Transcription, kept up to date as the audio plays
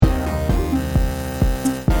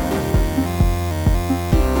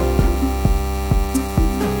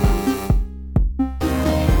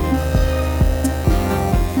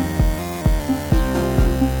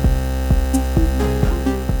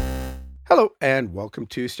and welcome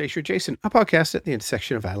to Station Adjacent, a podcast at the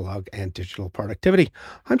intersection of analog and digital productivity.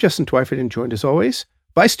 I'm Justin Twyford, and joined as always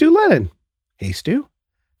by Stu Lennon. Hey, Stu.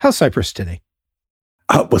 How's Cyprus today?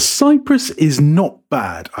 Well, Cyprus is not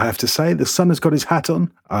bad, I have to say. The sun has got his hat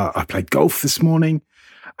on. I played golf this morning,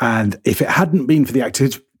 and if it hadn't been for the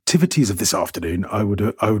activities of this afternoon, I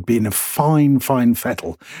would be in a fine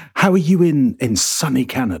fettle. How are you in sunny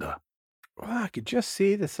Canada? Well, I could just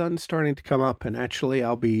see the sun starting to come up, and actually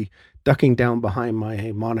I'll be ducking down behind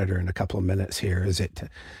my monitor in a couple of minutes here as it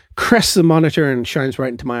crests the monitor and shines right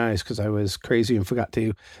into my eyes because I was crazy and forgot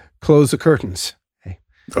to close the curtains. Hey.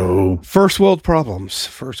 Oh. First world problems.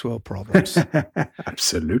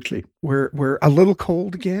 Absolutely. We're a little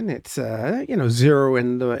cold again. It's 0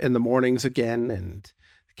 in the mornings again, and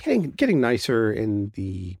getting nicer in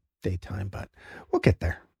the daytime, but we'll get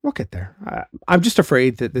there. I'm just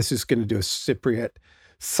afraid that this is going to do a Cypriot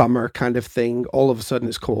summer kind of thing. All of a sudden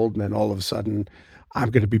it's cold, and then all of a sudden I'm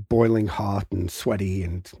going to be boiling hot and sweaty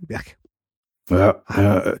and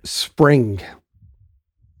spring.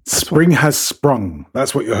 Spring has sprung.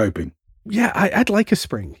 That's what you're hoping. Yeah, I'd like a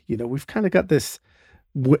spring. We've kind of got this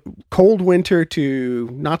cold winter to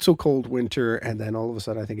not so cold winter, and then all of a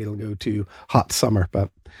sudden I think it'll go to hot summer. But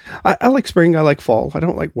I like spring, I like fall. I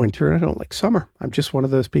don't like winter, I don't like summer. I'm just one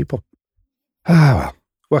of those people. Well,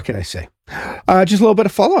 what can I say? Just a little bit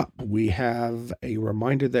of follow-up. We have a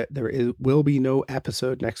reminder that will be no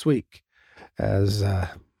episode next week. As I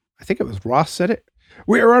think it was Ross said it,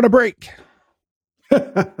 we are on a break.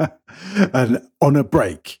 And on a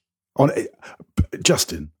break,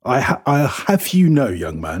 Justin, I have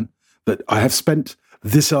young man, that I have spent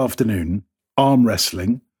this afternoon arm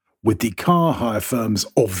wrestling with the car hire firms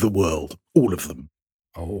of the world, all of them.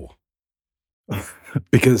 Oh.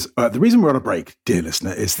 Because the reason we're on a break, dear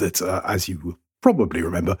listener, is that, as you will probably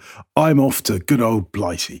remember, I'm off to good old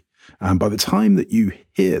Blighty. And by the time that you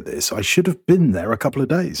hear this, I should have been there a couple of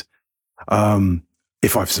days.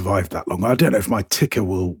 If I've survived that long. I don't know if my ticker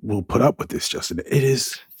will put up with this, Justin. It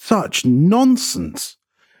is such nonsense.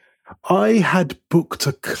 I had booked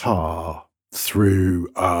a car through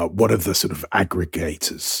one of the sort of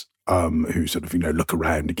aggregators who sort of, look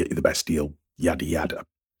around and get you the best deal, yada, yada.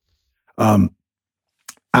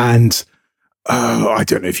 And I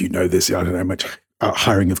don't know if you know this, I don't know how much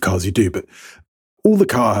hiring of cars you do, but all the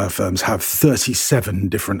car hire firms have 37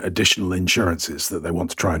 different additional insurances that they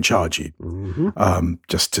want to try and charge you,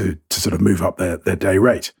 just to sort of move up their day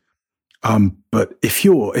rate. But if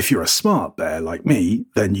you're a smart bear like me,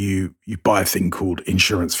 then you buy a thing called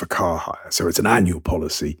insurance for car hire. So it's an annual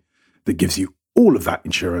policy that gives you all of that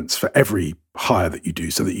insurance for every hire that you do,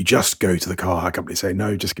 so that you just go to the car hire company and say,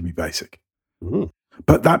 no, just give me basic. Mm.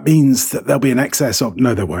 But that means that there'll be an excess of,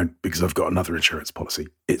 no, there won't, because I've got another insurance policy.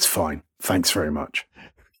 It's fine. Thanks very much.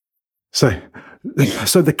 So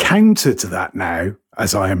the counter to that now,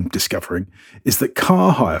 as I am discovering, is that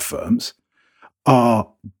car hire firms are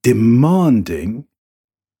demanding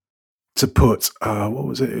to put,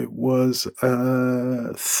 It was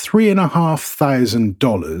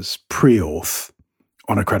 $3,500 pre-auth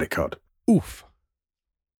on a credit card. Oof.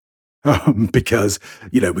 Because,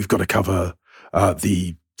 we've got to cover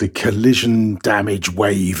the collision damage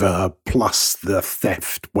waiver plus the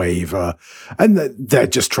theft waiver, and they're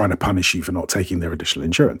just trying to punish you for not taking their additional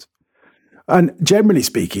insurance. And generally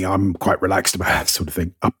speaking, I'm quite relaxed about that sort of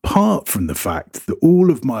thing, apart from the fact that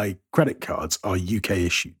all of my credit cards are UK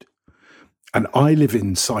issued. And I live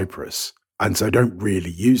in Cyprus, and so don't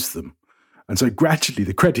really use them. And so gradually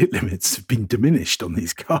the credit limits have been diminished on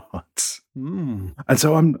these cards. Mm. And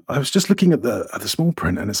so I was just looking at the small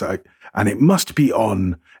print, and it's like, and it must be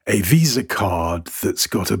on a Visa card that's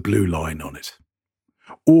got a blue line on it,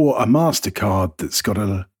 or a MasterCard that's got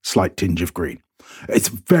a slight tinge of green. It's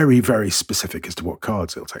very, very specific as to what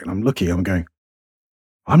cards it'll take. And I'm going,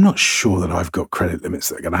 I'm not sure that I've got credit limits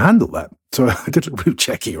that are going to handle that. So I did a little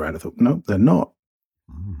checking around. I thought, no, they're not.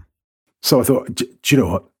 Mm. So I thought, do you know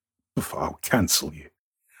what? I'll cancel you.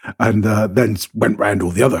 And then went round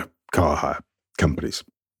all the other car hire companies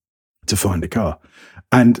to find a car.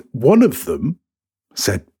 And one of them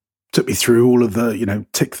took me through all of the,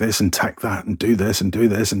 tick this and tack that and do this and do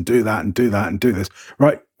this and do that and do that and do this.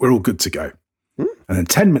 Right, we're all good to go. And then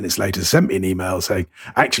 10 minutes later, sent me an email saying,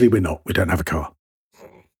 actually, we're not. We don't have a car.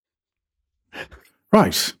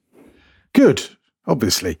 Right. Good,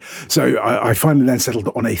 obviously. So I finally then settled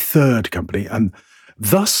on a third company. And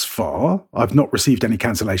thus far, I've not received any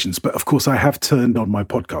cancellations. But of course, I have turned on my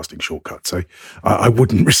podcasting shortcut. So I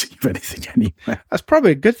wouldn't receive anything anyway. That's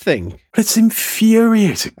probably a good thing. But it's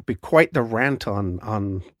infuriating. It'd be quite the rant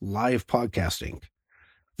on live podcasting.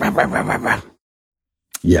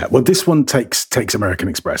 Yeah, well, this one takes American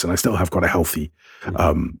Express, and I still have quite a healthy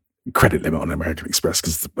credit limit on American Express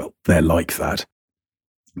because, well, they're like that.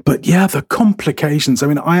 But yeah, the complications. I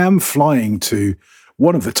mean, I am flying to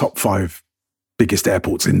one of the top 5 biggest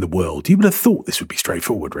airports in the world. You would have thought this would be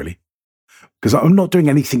straightforward, really, because I'm not doing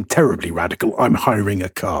anything terribly radical. I'm hiring a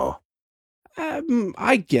car.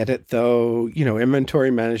 I get it though.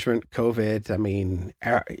 Inventory management, COVID. I mean,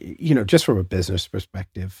 just from a business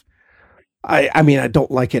perspective, I mean, I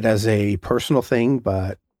don't like it as a personal thing,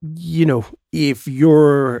 but if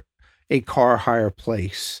you're a car hire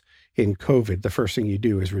place in COVID, the first thing you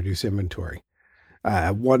do is reduce inventory.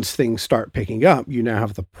 Once things start picking up, you now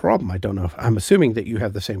have the problem. I don't know if I'm assuming that you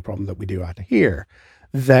have the same problem that we do out here,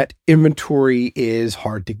 that inventory is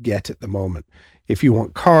hard to get at the moment. If you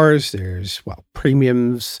want cars, there's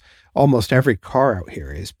premiums. Almost every car out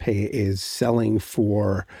here is selling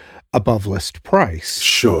for above list price.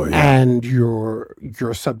 Sure, yeah. And you're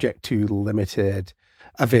subject to limited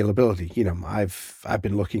availability. I've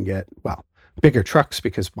been looking at bigger trucks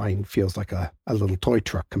because mine feels like a little toy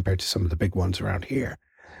truck compared to some of the big ones around here.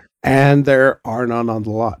 And there are none on the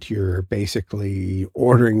lot. You're basically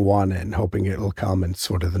ordering one and hoping it'll come in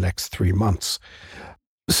sort of the next 3 months.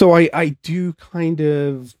 So I do kind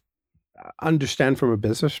of understand from a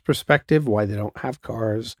business perspective why they don't have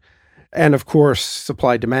cars. And of course,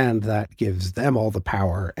 supply demand, that gives them all the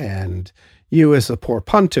power. And you as a poor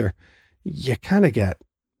punter, you kind of get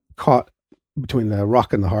caught between the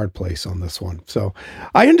rock and the hard place on this one. So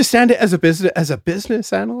I understand it as a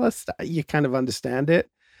business analyst. You kind of understand it.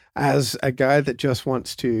 As a guy that just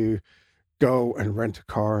wants to go and rent a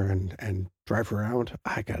car and drive around,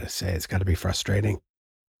 I gotta say it's got to be frustrating.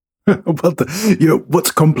 Well,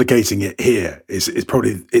 what's complicating it here is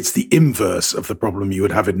probably it's the inverse of the problem you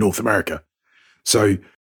would have in North America. So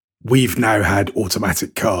we've now had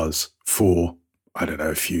automatic cars for, I don't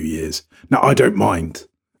know, a few years. Now, I don't mind.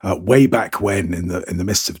 Way back when, in the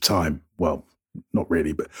midst of time, well, not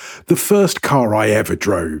really, but the first car I ever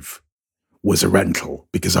drove was a rental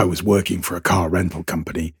because I was working for a car rental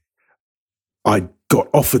company. I got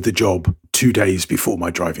offered the job 2 days before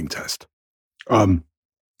my driving test.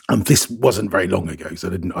 And this wasn't very long ago, so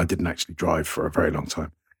I didn't actually drive for a very long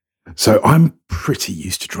time. So I'm pretty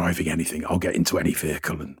used to driving anything. I'll get into any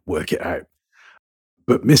vehicle and work it out.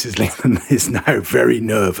 But Mrs. Leland is now very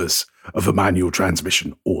nervous of a manual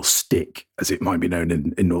transmission, or stick, as it might be known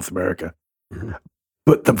in North America. Mm-hmm.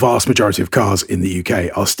 But the vast majority of cars in the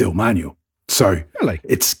UK are still manual. So really?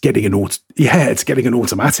 It's getting an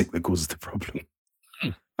automatic that causes the problem.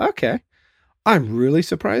 Okay. I'm really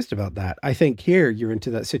surprised about that. I think here you're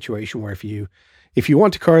into that situation where if you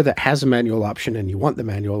want a car that has a manual option and you want the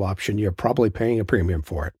manual option, you're probably paying a premium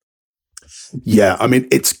for it. Yeah, I mean,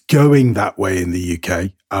 it's going that way in the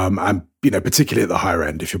UK. And, particularly at the higher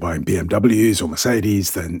end, if you're buying BMWs or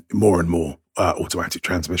Mercedes, then more and more automatic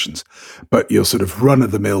transmissions. But your sort of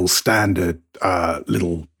run-of-the-mill standard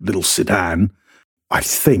little sedan, I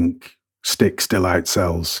think stick still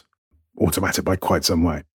outsells automatic by quite some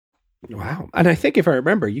way. Wow. And I think if I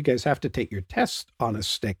remember, you guys have to take your test on a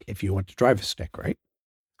stick if you want to drive a stick, right?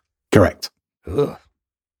 Correct. Ugh.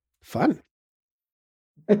 Fun.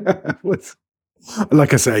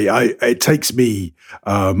 Like I say, it takes me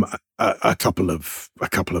a couple of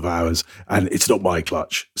hours, and it's not my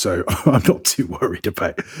clutch, so I'm not too worried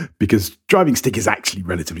about it, because driving stick is actually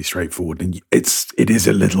relatively straightforward, and it is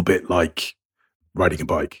a little bit like riding a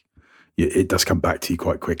bike. It does come back to you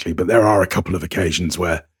quite quickly, but there are a couple of occasions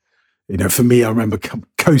where, for me, I remember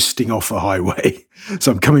coasting off a highway.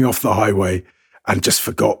 So I'm coming off the highway and just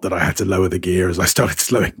forgot that I had to lower the gear as I started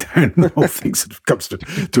slowing down. The whole thing sort of comes to a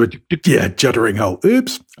juddering halt.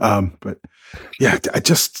 Oops. But yeah, I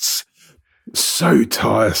just so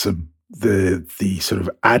tiresome. The sort of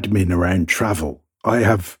admin around travel.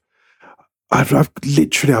 I've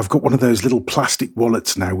got one of those little plastic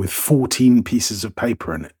wallets now with 14 pieces of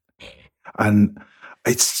paper in it. And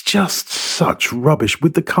it's just such rubbish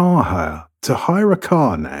with the car hire. To hire a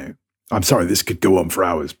car now, I'm sorry, this could go on for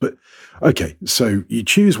hours, but okay. So you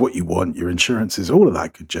choose what you want, your insurances, all of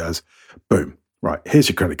that good jazz. Boom. Right. Here's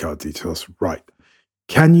your credit card details. Right.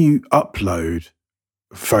 Can you upload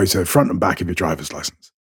a photo front and back of your driver's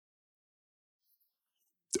license?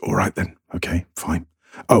 All right then. Okay, fine.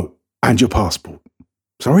 Oh, and your passport.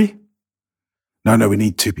 Sorry? No, we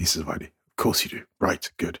need 2 pieces of ID. Of course you do. Right.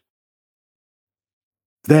 Good.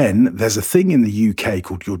 Then there's a thing in the UK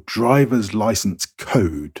called your driver's license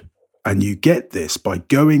code. And you get this by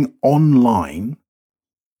going online,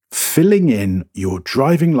 filling in your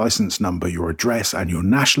driving license number, your address, and your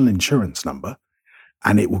national insurance number.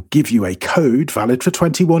 And it will give you a code valid for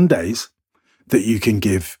 21 days that you can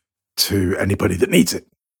give to anybody that needs it.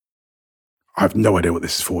 I have no idea what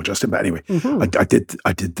this is for, Justin, but anyway, I did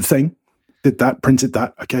the thing, did that, printed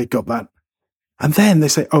that, okay, got that. And then they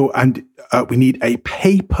say, oh, and we need a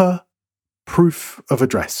paper proof of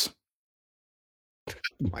address.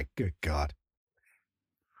 My good God.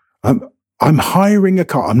 I'm hiring a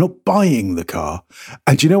car. I'm not buying the car.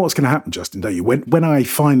 And do you know what's going to happen, Justin, don't you? When I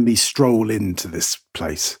finally stroll into this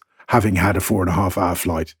place, having had a 4.5-hour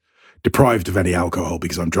flight, deprived of any alcohol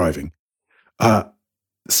because I'm driving,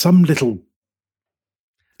 some little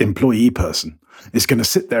employee person is going to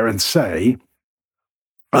sit there and say,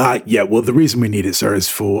 yeah, well, the reason we need it, sir, is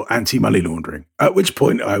for anti-money laundering. At which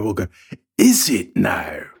point I will go, is it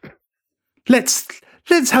now? Let's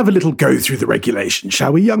have a little go through the regulation,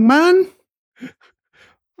 shall we, young man?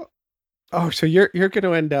 Oh, so you're going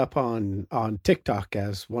to end up on TikTok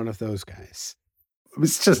as one of those guys.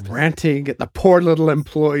 It's just ranting at the poor little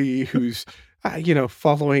employee who's,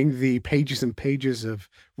 following the pages and pages of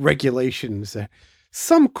regulations that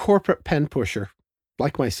some corporate pen pusher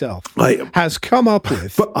like myself has come up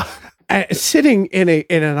with, sitting in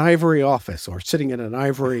an ivory office or sitting in an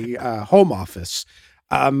ivory home office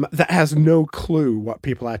that has no clue what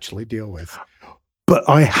people actually deal with. But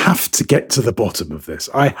I have to get to the bottom of this.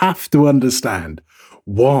 I have to understand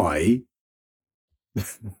why.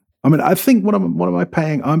 I mean, I think what am I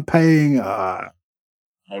paying? I'm paying, I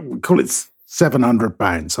would call it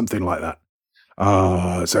 £700, something like that.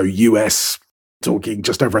 So US, talking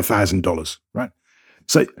just over $1,000, right?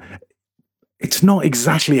 So it's not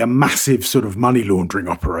exactly a massive sort of money laundering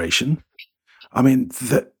operation. I mean,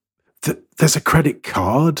 there's a credit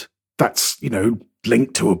card that's,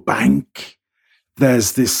 linked to a bank.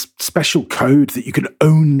 There's this special code that you can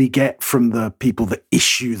only get from the people that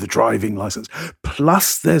issue the driving license.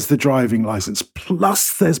 Plus there's the driving license.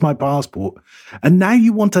 Plus there's my passport. And now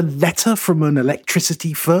you want a letter from an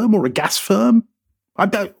electricity firm or a gas firm?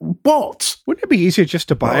 What? Wouldn't it be easier just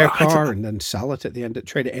to buy a car and then sell it at the end of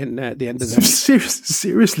trade it in at the end of the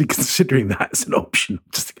seriously considering that as an option.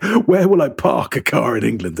 Just where will I park a car in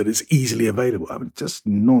England that is easily available? I mean, just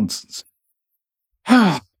nonsense.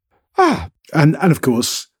 And of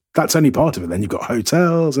course, that's only part of it. Then you've got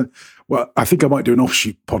hotels, and I think I might do an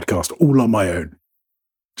offshoot podcast all on my own.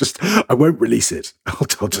 I won't release it.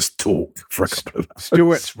 I'll just talk for a couple of hours.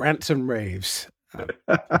 Stuart's rants and raves.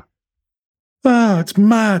 It's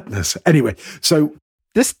madness. Anyway, so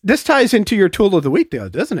this ties into your tool of the week, though,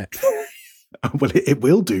 doesn't it? Well, it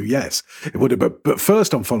will do. Yes, it would. But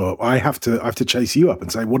first, on follow up, I have to chase you up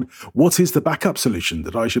and say what is the backup solution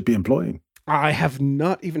that I should be employing? I have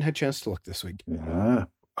not even had a chance to look this week.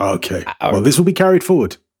 Okay. Well, this will be carried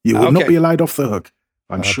forward. You will not be allowed off the hook,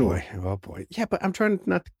 I'm sure. Oh, boy. Yeah, but I'm trying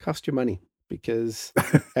not to cost you money because,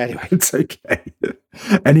 anyway. It's okay.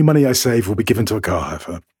 Any money I save will be given to a car hire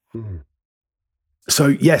firm. So,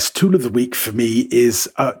 yes, tool of the week for me is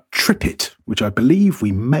TripIt, which I believe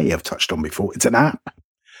we may have touched on before. It's an app.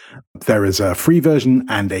 There is a free version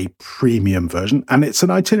and a premium version, and it's an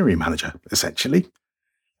itinerary manager, essentially.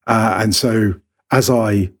 And so as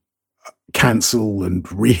I cancel and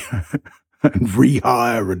rehire and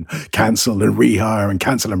cancel and rehire and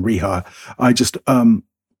cancel and rehire, I just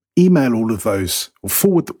email all of those or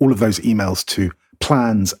forward all of those emails to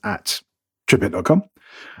plans@tripit.com.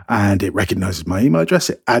 And it recognizes my email address.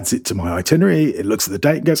 It adds it to my itinerary. It looks at the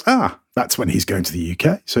date and goes, that's when he's going to the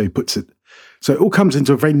UK. So he puts it. So it all comes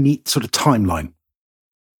into a very neat sort of timeline.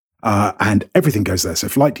 And everything goes there. So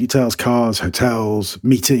flight details, cars, hotels,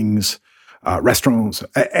 meetings, restaurants,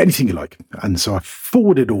 anything you like. And so I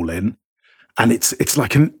forward it all in, and it's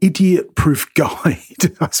like an idiot-proof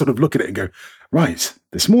guide. I sort of look at it and go, right,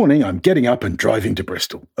 this morning I'm getting up and driving to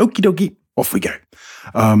Bristol. Okie dokie, off we go.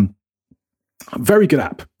 Very good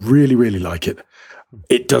app. Really, really like it.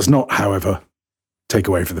 It does not, however, take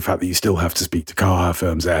away from the fact that you still have to speak to car hire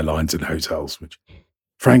firms, airlines, and hotels, which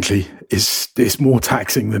frankly is more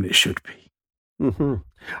taxing than it should be. Mm-hmm.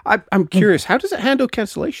 I'm curious, how does it handle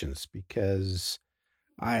cancellations? Because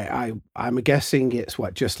I'm guessing it's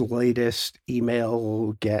just latest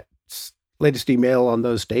email on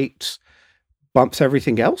those dates bumps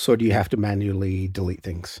everything else, or do you have to manually delete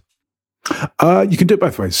things? You can do it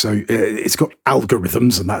both ways. So it's got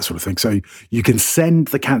algorithms and that sort of thing. So you can send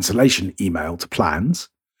the cancellation email to plans,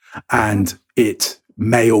 and it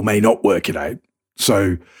may or may not work it out.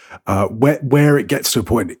 So where it gets to a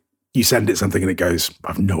point, you send it something and it goes, I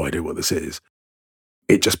have no idea what this is.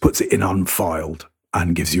 It just puts it in unfiled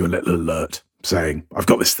and gives you a little alert saying, I've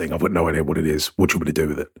got this thing. I've got no idea what it is. What do you want me to do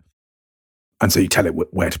with it? And so you tell it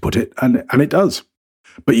where to put it, and it does.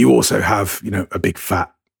 But you also have, a big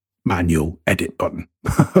fat manual edit button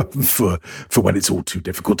for when it's all too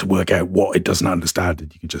difficult to work out what it doesn't understand,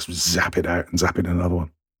 and you can just zap it out and zap in another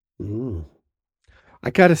one. Mm. I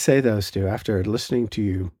got to say, though, Stu, after listening to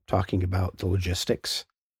you talking about the logistics,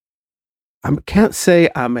 I can't say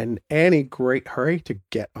I'm in any great hurry to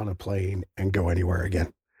get on a plane and go anywhere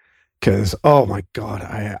again. Because, oh my God,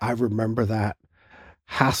 I remember that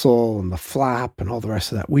hassle and the flap and all the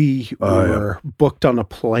rest of that. We were booked on a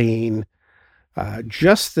plane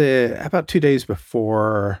just about 2 days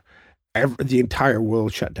before the entire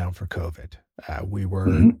world shut down for COVID. We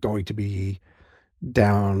were going to be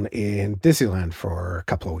down in Disneyland for a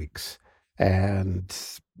couple of weeks. And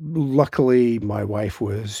luckily, my wife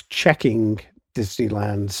was checking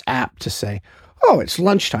Disneyland's app to say, oh, it's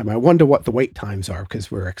lunchtime. I wonder what the wait times are,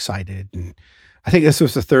 because we're excited. And I think this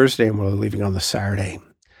was the Thursday and we were leaving on the Saturday.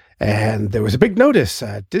 And there was a big notice,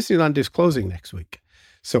 Disneyland is closing next week.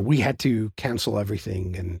 So we had to cancel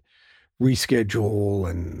everything and reschedule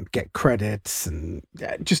and get credits and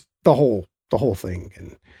just the whole thing.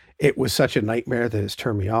 And it was such a nightmare that it's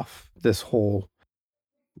turned me off this whole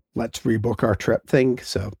let's rebook our trip thing.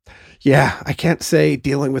 So yeah, I can't say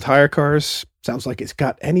dealing with hire cars sounds like it's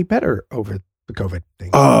got any better over the COVID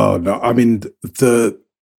thing. Oh no, I mean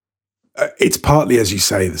it's partly, as you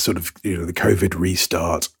say, the sort of, the COVID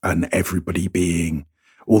restart and everybody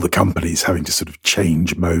all the companies having to sort of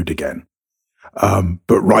change mode again.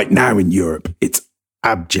 But right now in Europe, it's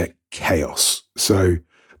abject chaos. So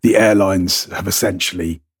the airlines have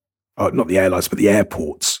essentially, not the airlines, but the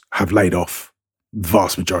airports have laid off the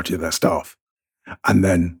vast majority of their staff. And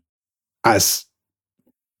then as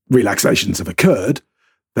relaxations have occurred,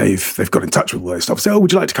 they've got in touch with all those staff and said, oh,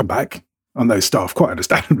 would you like to come back? And those staff, quite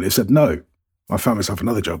understandably, have said, no, I found myself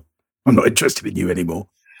another job. I'm not interested in you anymore.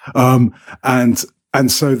 And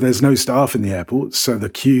so there's no staff in the airport. So the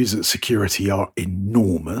queues at security are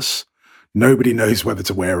enormous. Nobody knows whether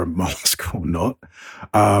to wear a mask or not.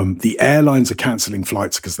 The airlines are cancelling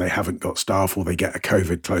flights because they haven't got staff, or they get a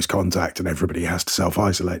COVID close contact and everybody has to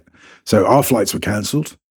self-isolate. So our flights were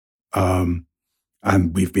cancelled. And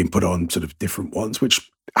we've been put on sort of different ones, which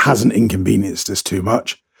hasn't inconvenienced us too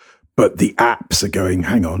much. But the apps are going,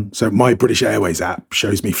 hang on. So my British Airways app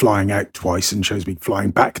shows me flying out twice and shows me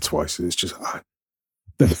flying back twice. It's just...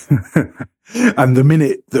 And the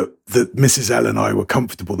minute that Mrs. L and I were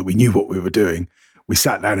comfortable that we knew what we were doing, we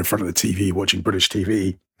sat down in front of the TV watching British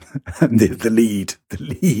TV, and the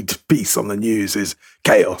lead piece on the news is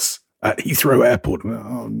chaos at Heathrow Airport.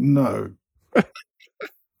 Oh no!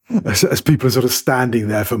 As people are sort of standing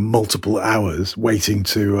there for multiple hours waiting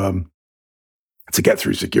to get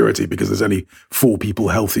through security because there's only 4 people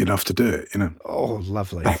healthy enough to do it. Oh,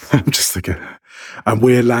 lovely! I'm just thinking, and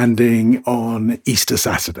we're landing on Easter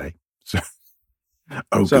Saturday. So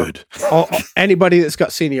good. Anybody that's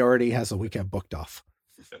got seniority has a weekend booked off.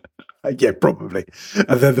 Yeah, probably.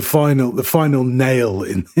 And then the final nail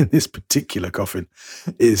in this particular coffin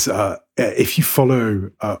is if you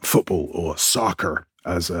follow football or soccer,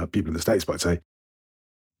 as people in the States might say,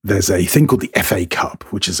 there's a thing called the FA Cup,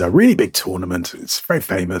 which is a really big tournament. It's very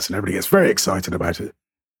famous and everybody gets very excited about it.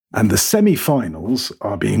 And the semi-finals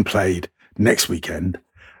are being played next weekend.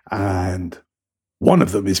 And one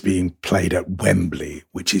of them is being played at Wembley,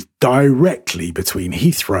 which is directly between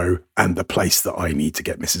Heathrow and the place that I need to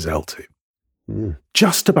get Mrs. L to.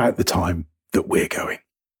 Just about the time that we're going.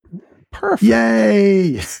 Perfect.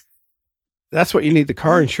 Yay! That's what you need the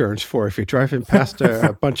car insurance for if you're driving past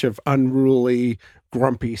a bunch of unruly,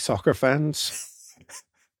 grumpy soccer fans.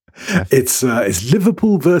 It's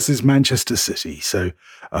Liverpool versus Manchester City. So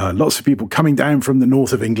lots of people coming down from the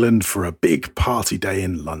north of England for a big party day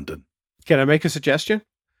in London. Can I make a suggestion?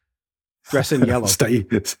 Dress in yellow. Stay.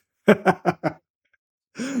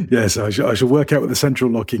 Yes, I shall work out what the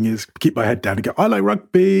central locking is. Keep my head down and go, I like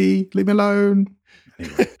rugby. Leave me alone.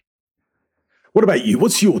 Anyway. What about you?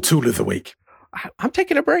 What's your tool of the week? I'm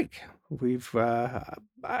taking a break.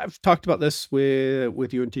 I've talked about this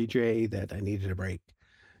with you and TJ that I needed a break.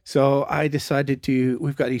 So I decided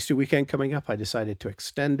we've got Easter weekend coming up. I decided to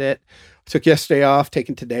extend it. Took yesterday off,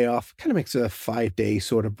 taking today off. Kind of makes a 5-day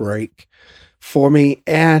sort of break for me.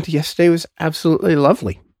 And yesterday was absolutely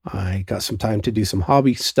lovely. I got some time to do some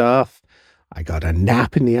hobby stuff. I got a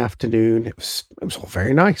nap in the afternoon. It was all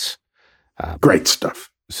very nice. Great stuff.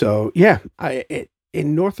 So yeah,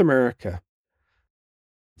 in North America,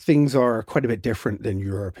 things are quite a bit different than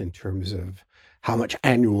Europe in terms of how much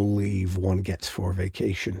annual leave one gets for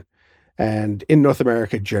vacation. And in North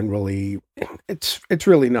America, generally, it's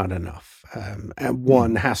really not enough. And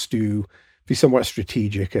one has to be somewhat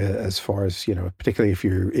strategic as far as, particularly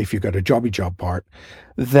if you've got a jobby job part,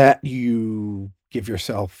 that you give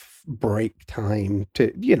yourself break time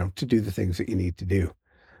to, to do the things that you need to do.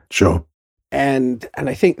 Sure. And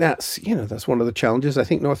I think that's one of the challenges I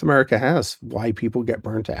think North America has, why people get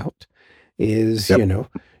burnt out is, Yep.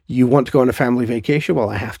 you want to go on a family vacation. Well,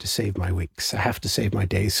 I have to save my weeks. I have to save my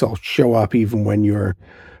days. So I'll show up even when you're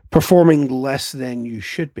performing less than you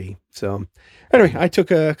should be. So anyway, I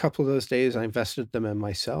took a couple of those days. I invested them in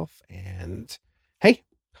myself, and hey,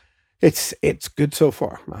 it's good so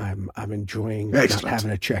far. I'm enjoying Excellent. not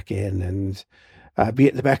having to check in and be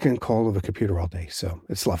at the beck and call of a computer all day. So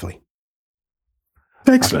it's lovely.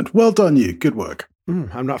 Excellent. Well done, you. Good work.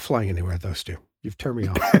 I'm not flying anywhere, those two. You've turned me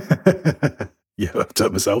off. Yeah, I've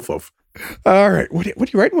turned myself off. All right. What are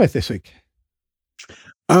you writing with this week?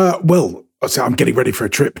 Well, so I'm getting ready for a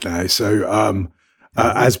trip now. So,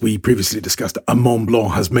 as we previously discussed, a Mont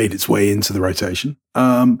Blanc has made its way into the rotation.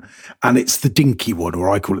 And it's the dinky one, or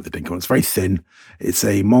I call it the dinky one. It's very thin. It's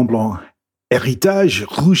a Mont Blanc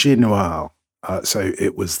Héritage Rouge et Noir. So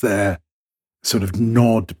it was their sort of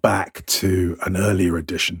nod back to an earlier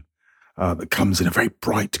edition that comes in a very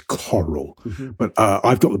bright coral. Mm-hmm. But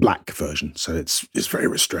I've got the black version, so it's very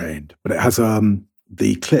restrained. But it has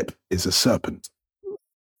the clip is a serpent,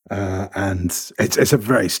 and it's a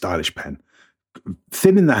very stylish pen.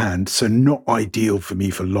 Thin in the hand, so not ideal for me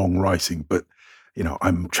for long writing. But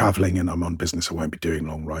I'm traveling and I'm on business. I won't be doing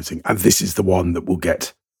long writing, and this is the one that will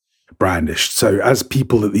get brandished. So as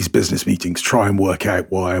people at these business meetings try and work out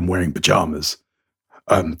why I'm wearing pajamas,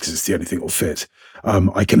 because it's the only thing that will fit,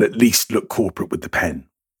 I can at least look corporate with the pen.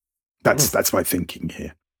 That's my thinking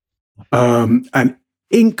here. And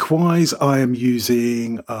ink-wise, I am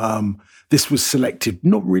using, this was selected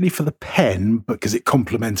not really for the pen, but because it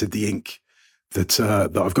complemented the ink that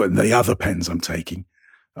I've got in the other pens I'm taking.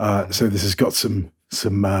 So this has got some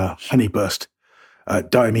Honeyburst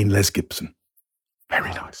Diamine Les Gibson.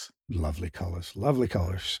 Very nice. Lovely colors.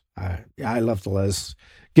 I love the Les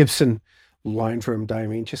Gibson line from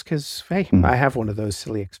Diamine just because, hey, I have one of those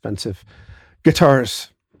silly expensive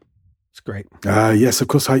guitars. It's great. Yes, of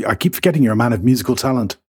course. I keep forgetting you're a man of musical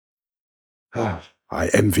talent. I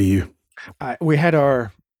envy you. We had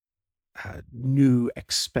our new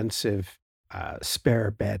expensive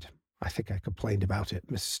spare bed. I think I complained about it.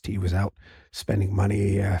 Mrs. T was out spending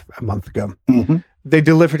money a month ago. Mm-hmm. They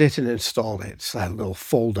delivered it and installed it. It's that little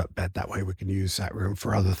fold-up bed. That way we can use that room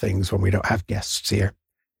for other things when we don't have guests here.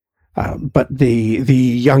 But the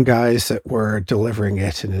young guys that were delivering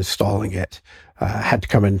it and installing it had to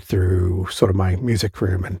come in through sort of my music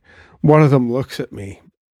room. And one of them looks at me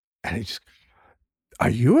and he just, "Are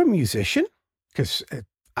you a musician?" Because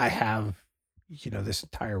I have, this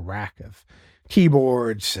entire rack of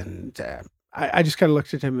keyboards. And I just kind of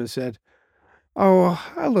looked at him and said, "Oh,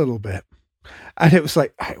 a little bit." And it was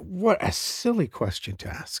like, what a silly question to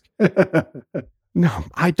ask. No,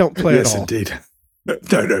 I don't play at all. Yes, indeed.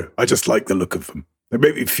 No. I just like the look of them. They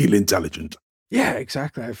make me feel intelligent. Yeah,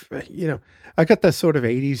 exactly. I got that sort of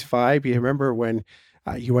 80s vibe. You remember when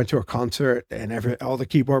you went to a concert and all the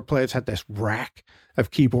keyboard players had this rack of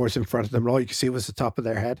keyboards in front of them and all you could see was the top of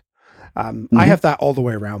their head? I have that all the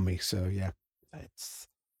way around me. So yeah, it's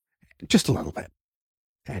just a little bit.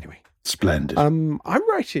 Anyway. Splendid. I'm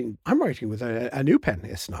writing with a new pen.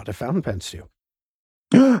 It's not a fountain pen, Stu.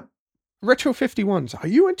 Retro 51s. Are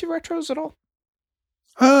you into retros at all?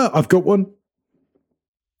 I've got one.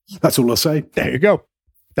 That's all I'll say. There you go.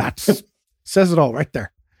 That's says it all right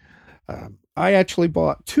there. I actually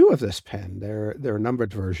bought two of this pen. They're a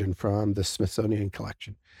numbered version from the Smithsonian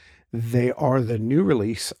collection. They are the new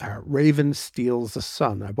release, Raven Steals the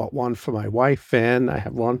Sun. I bought one for my wife and I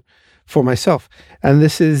have one for myself. And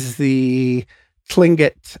this is the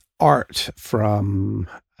Tlingit art from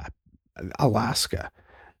Alaska.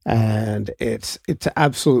 And it's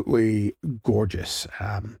absolutely gorgeous.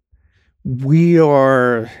 We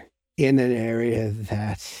are in an area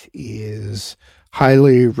that is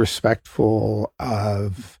highly respectful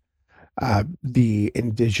of the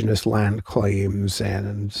indigenous land claims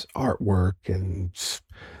and artwork and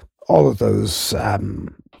all of those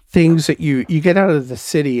things that you get out of the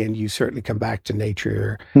city, and you certainly come back to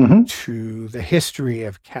nature, to the history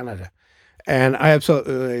of Canada. And I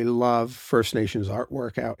absolutely love First Nations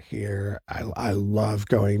artwork out here. I love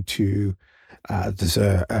going to, there's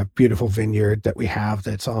a beautiful vineyard that we have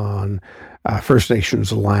that's on First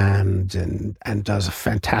Nations land and does a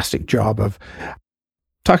fantastic job of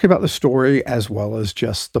talking about the story as well as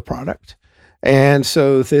just the product. And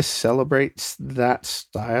so this celebrates that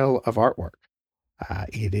style of artwork.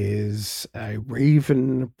 It is a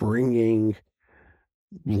raven bringing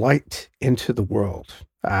light into the world,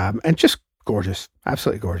 and just Gorgeous.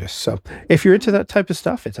 Absolutely gorgeous. So if you're into that type of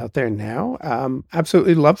stuff, it's out there now.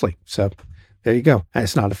 Absolutely lovely. So there you go. And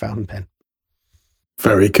it's not a fountain pen.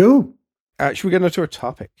 Very cool. Should we get into our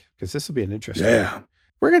topic? Because this will be an interesting one. Yeah.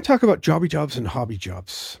 We're going to talk about jobby jobs and hobby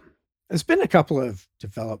jobs. There's been a couple of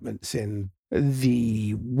developments in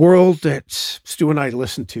the world that Stu and I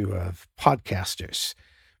listen to of podcasters.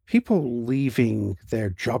 People leaving their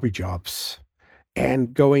jobby jobs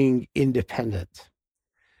and going independent.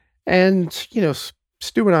 And, you know,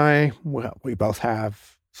 Stu and I, well, we both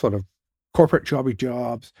have sort of corporate jobby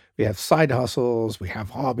jobs. We have side hustles. We have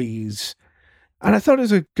hobbies. And I thought it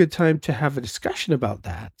was a good time to have a discussion about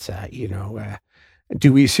that.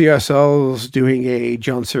 Do we see ourselves doing a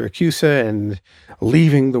John Siracusa and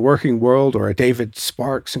leaving the working world, or a David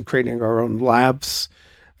Sparks and creating our own labs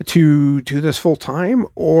to do this full time?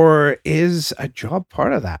 Or is a job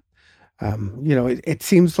part of that? It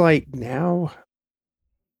seems like now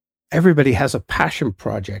everybody has a passion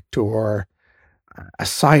project or a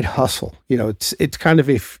side hustle. You know, it's kind of,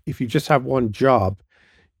 if you just have one job,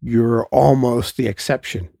 you're almost the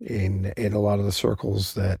exception in a lot of the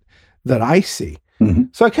circles that I see. Mm-hmm.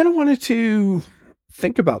 So I kind of wanted to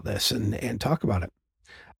think about this and talk about it.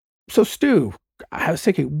 So Stu, I was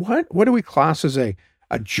thinking, what do we class as a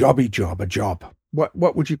jobby job, a job?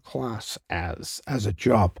 What would you class as a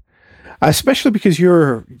job? Especially because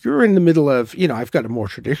you're in the middle of, I've got a more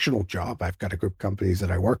traditional job. I've got a group of companies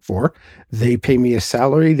that I work for. They pay me a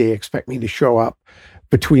salary. They expect me to show up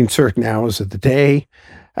between certain hours of the day.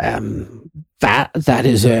 That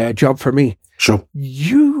is a job for me. Sure.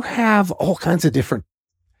 You have all kinds of different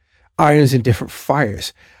irons and different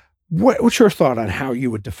fires. What's your thought on how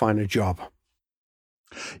you would define a job?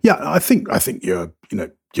 Yeah, I think you're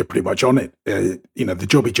pretty much on it. The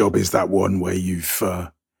jobby job is that one where you've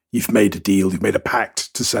made a deal, you've made a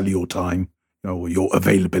pact to sell your time, or your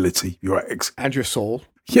availability, and your soul.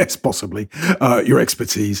 Yes, possibly your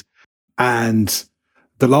expertise. And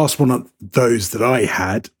the last one of those that I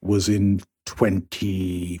had was in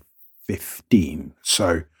 2015.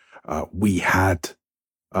 So we had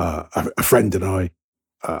a friend and I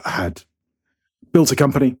had built a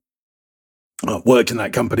company, worked in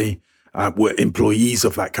that company, were employees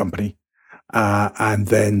of that company, and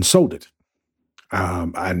then sold it.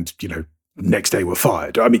 Next day we're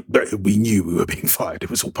fired. I mean, we knew we were being fired.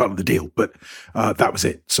 It was all part of the deal, but that was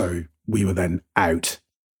it. So we were then out.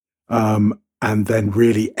 And then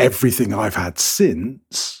really everything I've had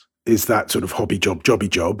since is that sort of hobby job, jobby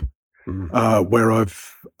job, where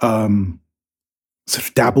I've sort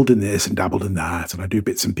of dabbled in this and dabbled in that, and I do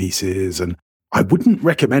bits and pieces, and I wouldn't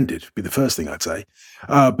recommend it, would be the first thing I'd say.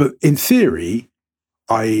 But in theory,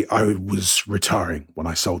 I was retiring when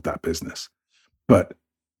I sold that business, but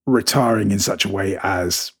retiring in such a way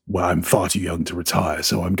as, well, I'm far too young to retire,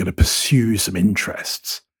 so I'm going to pursue some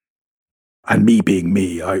interests. And me being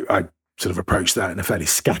me, I sort of approached that in a fairly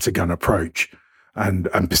scattergun approach and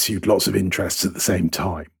pursued lots of interests at the same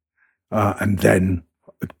time. And then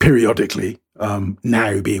periodically,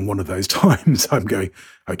 now being one of those times, I'm going,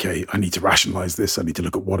 okay, I need to rationalize this. I need to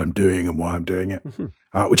look at what I'm doing and why I'm doing it,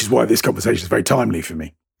 which is why this conversation is very timely for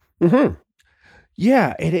me. Mm-hmm.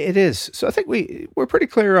 Yeah, it is. So I think we're pretty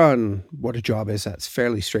clear on what a job is. That's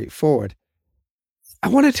fairly straightforward. I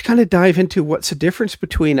wanted to kind of dive into what's the difference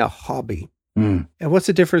between a hobby and what's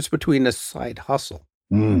the difference between a side hustle.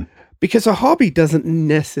 Because a hobby doesn't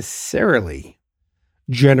necessarily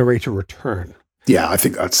generate a return. Yeah, I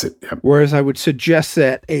think that's it. Yeah. Whereas I would suggest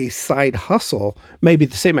that a side hustle may be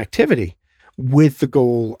the same activity with the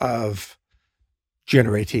goal of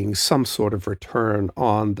generating some sort of return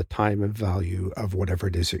on the time and value of whatever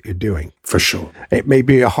it is that you're doing. For sure. It may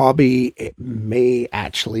be a hobby. It may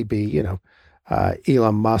actually be,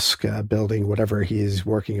 Elon Musk building whatever he is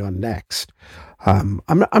working on next. I'm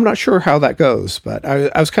not sure how that goes, but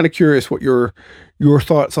I was kind of curious what your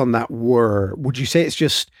thoughts on that were. Would you say it's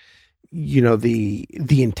just, the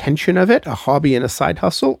intention of it, a hobby and a side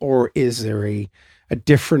hustle, or is there a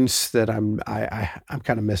difference that I'm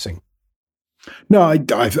kind of missing? No, I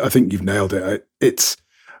think you've nailed it. It's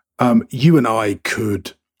you and I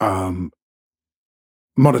could monetize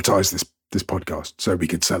this podcast, so we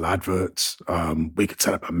could sell adverts, we could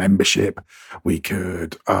set up a membership, we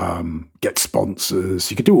could get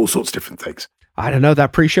sponsors, you could do all sorts of different things. I don't know.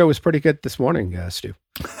 That pre-show was pretty good this morning, Stu.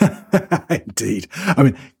 Indeed. I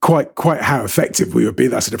mean, quite how effective we would be,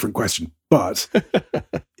 that's a different question. But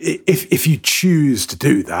if you choose to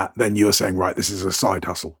do that, then you're saying, right, this is a side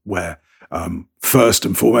hustle where first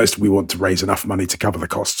and foremost, we want to raise enough money to cover the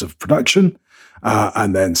costs of production.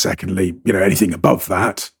 And then secondly, anything above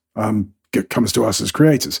that, comes to us as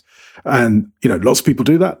creators. And, lots of people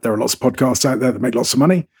do that. There are lots of podcasts out there that make lots of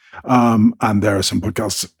money. And there are some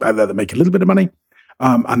podcasts out there that make a little bit of money.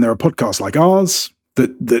 And there are podcasts like ours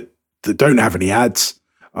that don't have any ads,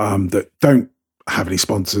 that don't have any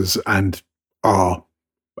sponsors and are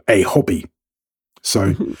a hobby.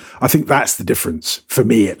 So I think that's the difference. For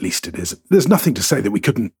me, at least it is. There's nothing to say that we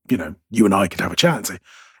couldn't, you and I could have a chat and say,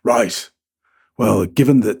 right, well,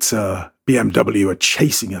 given that BMW are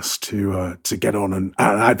chasing us to get on and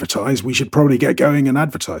advertise, we should probably get going and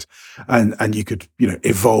advertise. And you could,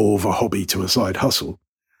 evolve a hobby to a side hustle,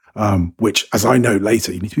 which, as I know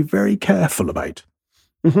later, you need to be very careful about.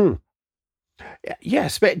 Mm-hmm.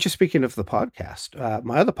 Yes, but just speaking of the podcast,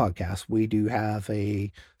 my other podcast, we do have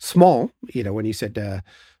a small, when you said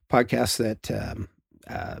podcast that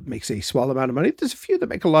makes a small amount of money, there's a few that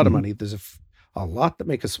make a lot of money. There's a lot that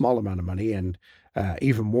make a small amount of money, and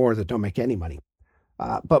even more that don't make any money.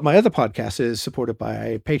 But my other podcast is supported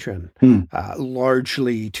by Patreon,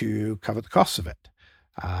 largely to cover the costs of it.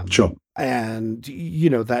 Sure. And,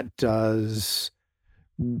 that does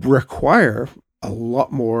require a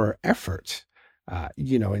lot more effort,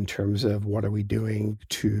 in terms of what are we doing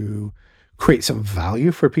to create some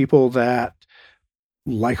value for people that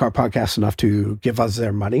like our podcast enough to give us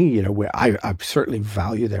their money. I certainly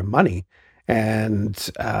value their money and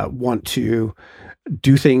want to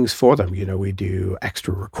do things for them. We do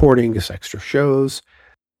extra recordings, extra shows.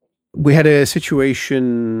 We had a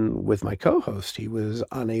situation with my co-host. He was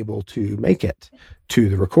unable to make it to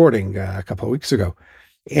the recording a couple of weeks ago.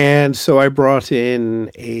 And so I brought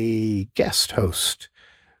in a guest host,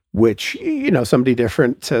 which, somebody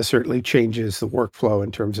different certainly changes the workflow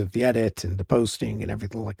in terms of the edit and the posting and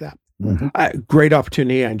everything like that. Mm-hmm. Great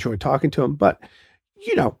opportunity. I enjoyed talking to him, but,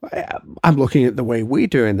 I'm looking at the way we're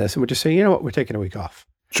doing this and we're just saying, we're taking a week off.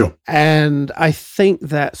 Sure. And I think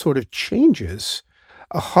that sort of changes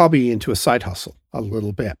a hobby into a side hustle a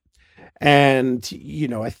little bit. And,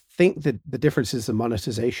 I think that the difference is the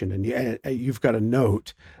monetization, and you've got to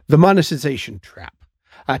note the monetization trap.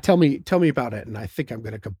 Tell me about it. And I think I'm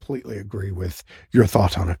going to completely agree with your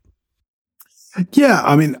thought on it. Yeah.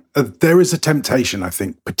 I mean, there is a temptation, I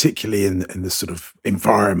think, particularly in this sort of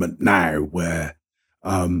environment now where,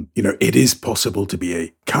 it is possible to be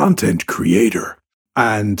a content creator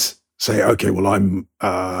and say, okay, well,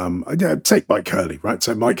 take Mike Hurley, right?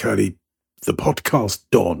 So Mike Hurley, the podcast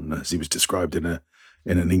Don, as he was described in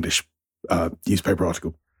an English newspaper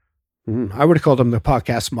article. I would have called him the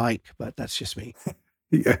podcast Mike, but that's just me.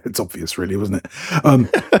 Yeah, it's obvious, really, wasn't it?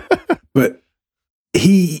 But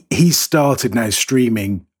he started now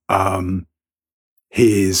streaming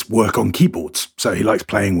his work on keyboards. So he likes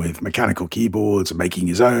playing with mechanical keyboards and making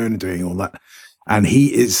his own, doing all that. And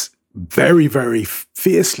he is very, very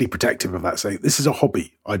fiercely protective of that, saying, this is a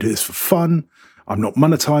hobby. I do this for fun. I'm not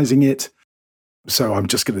monetizing it. So I'm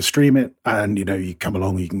just going to stream it. And, you come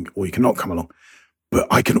along, or you cannot come along. But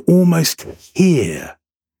I can almost hear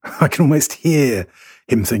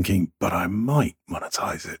him thinking, but I might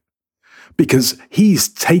monetize it. Because he's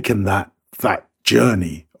taken that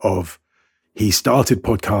journey of, he started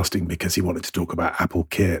podcasting because he wanted to talk about Apple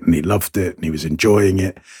Kit and he loved it and he was enjoying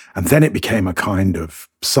it. And then it became a kind of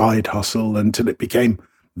side hustle until it became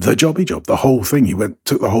the jobby job, the whole thing. He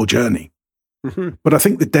took the whole journey. Mm-hmm. But I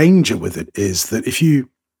think the danger with it is that if you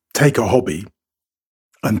take a hobby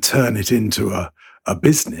and turn it into a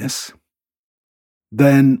business,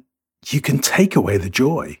 then you can take away the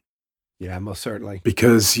joy. Yeah, most certainly.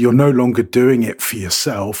 Because you're no longer doing it for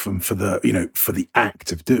yourself and for the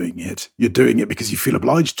act of doing it. You're doing it because you feel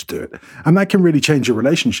obliged to do it. And that can really change your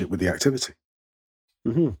relationship with the activity.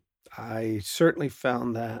 Mm-hmm. I certainly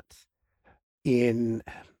found that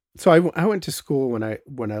so I went to school when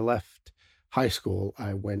I left high school.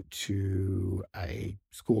 I went to a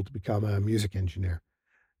school to become a music engineer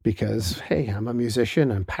because, hey, I'm a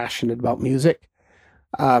musician. I'm passionate about music.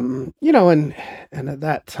 And at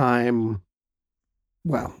that time,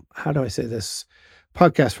 well, how do I say this?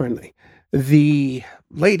 Podcast friendly. The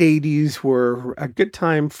late 80s were a good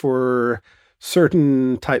time for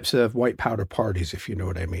certain types of white powder parties, if you know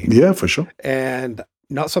what I mean. Yeah, for sure. And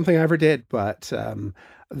not something I ever did, but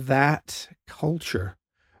that culture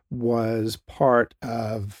was part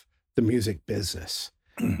of the music business.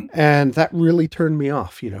 Mm-hmm. And that really turned me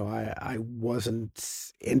off. I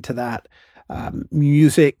wasn't into that.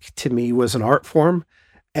 Music to me was an art form,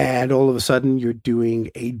 and all of a sudden you're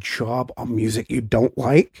doing a job on music you don't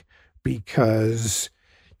like because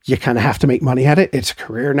you kind of have to make money at it. It's a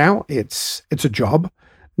career now. It's a job,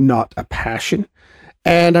 not a passion.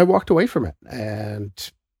 And I walked away from it. And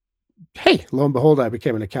hey, lo and behold, I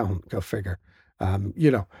became an accountant. Go figure.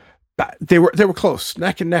 They were close,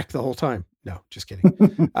 neck and neck the whole time. No, just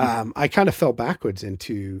kidding. I kind of fell backwards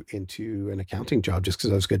into an accounting job just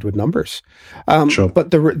because I was good with numbers. Sure. But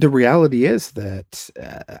the reality is that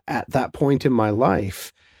at that point in my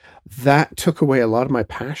life, that took away a lot of my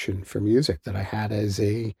passion for music that I had as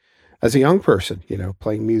a young person.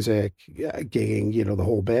 Playing music, gigging, the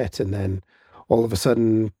whole bit, and then all of a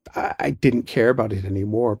sudden, I didn't care about it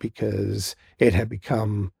anymore because it had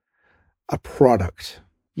become a product.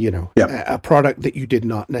 Yeah. A product that you did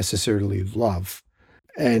not necessarily love,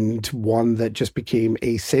 and one that just became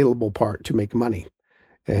a saleable part to make money.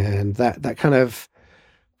 And that kind of,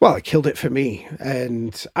 well, it killed it for me.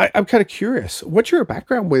 And I'm kind of curious, what's your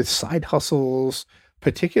background with side hustles,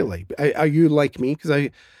 particularly? Are you like me? Because I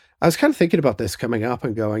was kind of thinking about this coming up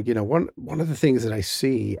and going, one of the things that I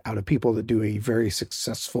see out of people that do a very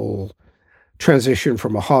successful transition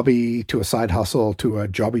from a hobby to a side hustle to a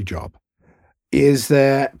jobby job is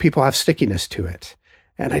that people have stickiness to it.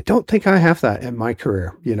 And I don't think I have that in my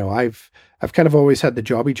career. I've kind of always had the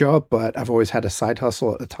jobby job, but I've always had a side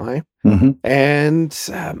hustle at the time. Mm-hmm.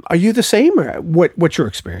 And are you the same, or what's your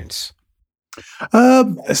experience?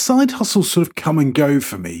 Side hustles sort of come and go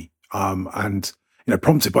for me. And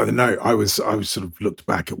prompted by the note, I was sort of looked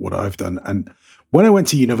back at what I've done. And when I went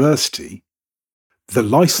to university, the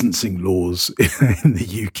licensing laws in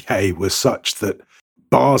the UK were such that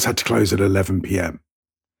bars had to close at 11 p.m.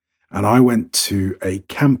 And I went to a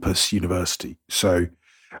campus university. So,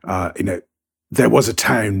 there was a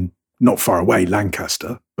town not far away,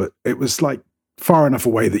 Lancaster, but it was like far enough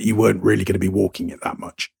away that you weren't really going to be walking it that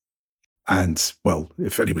much. And, well,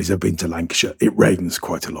 if anybody's ever been to Lancashire, it rains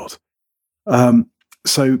quite a lot.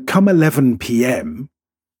 So come 11 p.m.,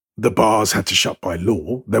 the bars had to shut by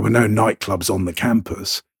law. There were no nightclubs on the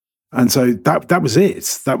campus. And so that was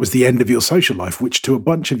it. That was the end of your social life, which to a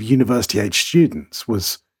bunch of university-age students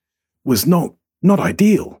was not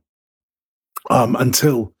ideal.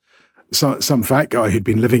 Until some fat guy who'd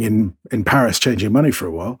been living in Paris, changing money for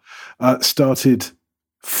a while, started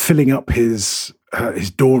filling up his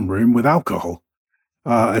dorm room with alcohol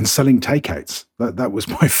and selling takeouts. That was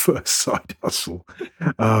my first side hustle,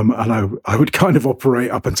 and I would kind of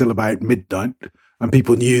operate up until about midnight, and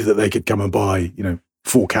people knew that they could come and buy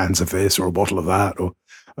 4 cans of this or a bottle of that,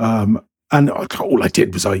 and all I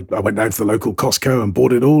did was I went down to the local Costco and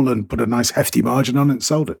bought it all and put a nice hefty margin on it and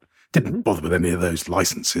sold it. Didn't bother with any of those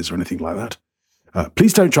licenses or anything like that.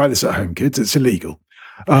 Please don't try this at home, kids. It's illegal.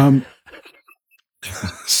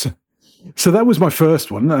 So that was my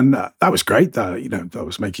first one, and that was great. I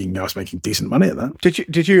was making decent money at that.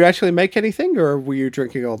 Did you actually make anything, or were you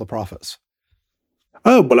drinking all the profits?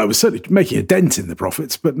 Oh, well, I was certainly making a dent in the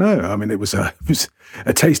profits, but no, I mean, it was a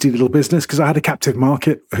tasty little business because I had a captive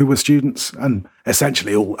market who were students and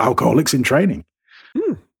essentially all alcoholics in training.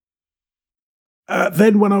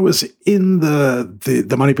 Then when I was in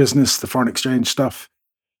the money business, the foreign exchange stuff,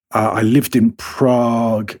 I lived in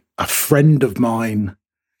Prague. A friend of mine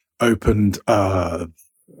opened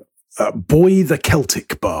Boy the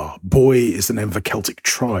Celtic Bar. Boy is the name of a Celtic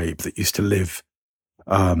tribe that used to live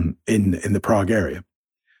in the Prague area.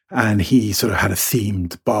 And he sort of had a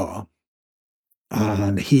themed bar.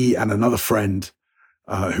 And he and another friend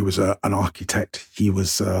who was an architect, he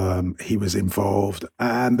was involved,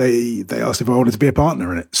 and they asked if I wanted to be a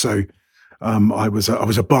partner in it. So I was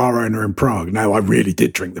a bar owner in Prague. Now I really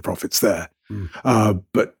did drink the profits there,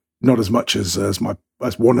 but not as much as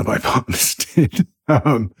one of my partners did.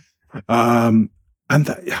 And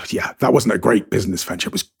that wasn't a great business venture.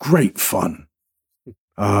 It was great fun.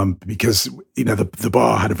 Because the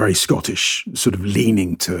bar had a very Scottish sort of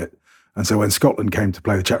leaning to it, and so when Scotland came to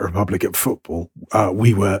play the Czech Republic at football,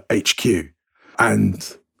 we were HQ.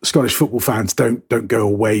 And Scottish football fans don't go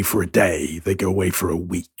away for a day; they go away for a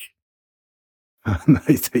week. And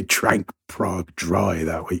they drank Prague dry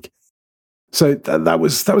that week. So that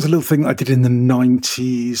was a little thing I did in the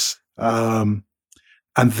 90s, and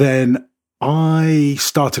then I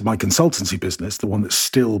started my consultancy business, the one that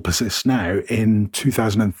still persists now, in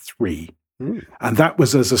 2003. And that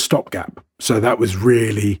was as a stopgap. So that was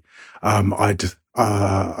really, I'd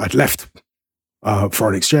left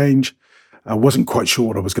foreign exchange. I wasn't quite sure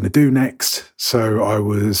what I was going to do next. So I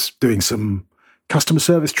was doing some customer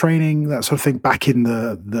service training, that sort of thing, back in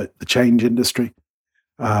the change industry.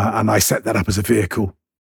 And I set that up as a vehicle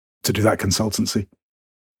to do that consultancy.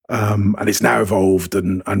 And it's now evolved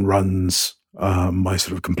and runs my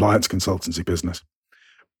sort of compliance consultancy business.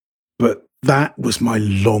 But that was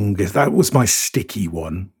that was my sticky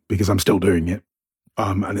one, because I'm still doing it.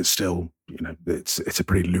 And it's still, it's a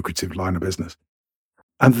pretty lucrative line of business.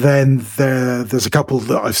 And then there's a couple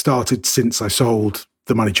that I've started since I sold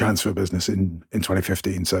the money transfer business in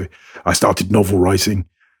 2015. So I started novel writing,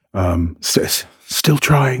 still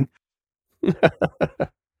trying.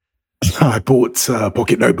 I bought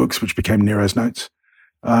pocket notebooks, which became Nero's Notes.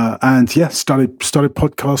 And yeah, started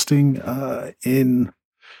podcasting in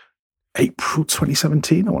April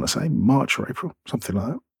 2017, I want to say, March or April, something like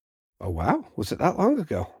that. Oh, wow. Was it that long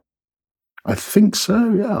ago? I think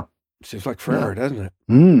so, yeah. Seems like forever, doesn't it?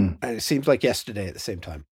 Mm. And it seems like yesterday at the same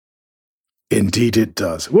time. Indeed it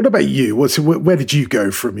does. What about you? Where did you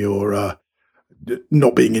go from your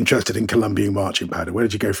not being interested in Colombian marching powder? Where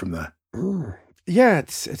did you go from there? Yeah,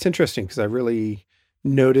 it's interesting because I really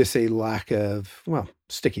notice a lack of,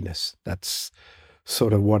 stickiness. That's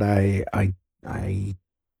sort of what I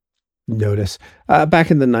notice.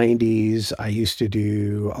 Back in the 90s, I used to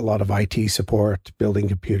do a lot of IT support, building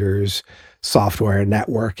computers, software,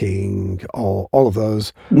 networking, all of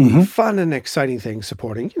those fun and exciting things,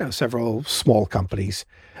 supporting, several small companies.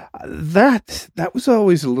 That was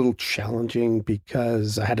always a little challenging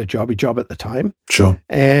because I had a jobby job at the time. Sure.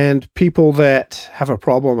 And people that have a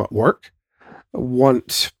problem at work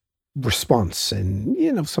want response.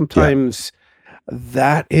 And, sometimes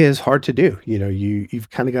that is hard to do. You've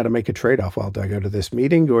kind of got to make a trade-off. Well, do I go to this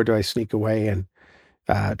meeting or do I sneak away and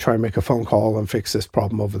try and make a phone call and fix this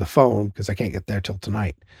problem over the phone because I can't get there till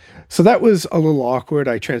tonight? So that was a little awkward.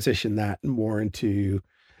 I transitioned that more into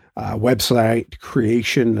website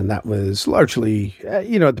creation, and that was largely, at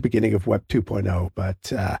the beginning of Web 2.0,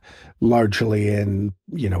 but largely in,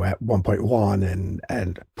 at 1.1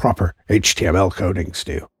 and proper HTML codings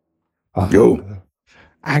too.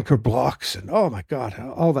 Anchor blocks and oh my God,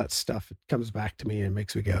 all that stuff. It comes back to me and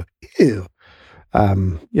makes me go, ew.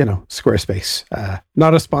 Squarespace,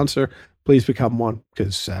 not a sponsor. Please become one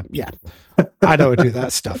because, I don't do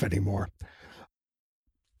that stuff anymore.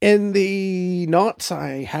 In the knots,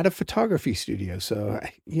 I had a photography studio. So,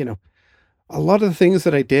 a lot of the things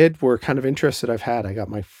that I did were kind of interests that I've had. I got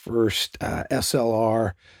my first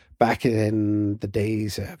SLR back in the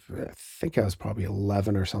days of, I think I was probably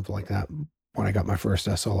 11 or something like that when I got my first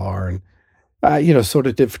SLR, and, sort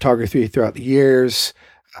of did photography throughout the years.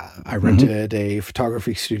 I rented a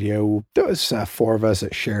photography studio. There was 4 of us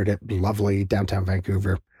that shared it. Lovely. Downtown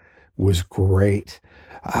Vancouver was great.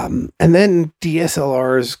 And then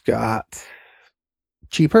DSLRs got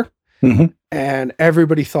cheaper, and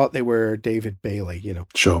everybody thought they were David Bailey.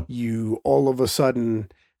 Sure. You all of a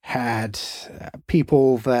sudden had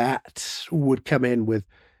people that would come in with,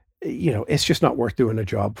 it's just not worth doing a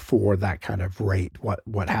job for that kind of rate.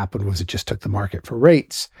 What happened was it just took the market for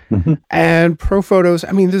rates. And pro photos,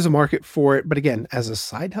 there's a market for it, but again, as a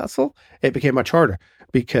side hustle, it became much harder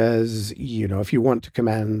because, if you want to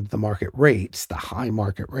command the market rates, the high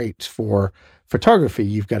market rates for photography,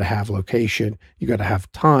 you've got to have location, you've got to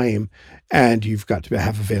have time, and you've got to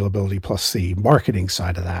have availability plus the marketing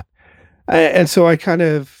side of that. And so I kind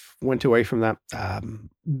of went away from that.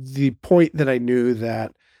 The point that I knew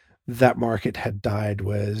that market had died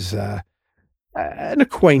was an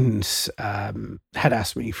acquaintance had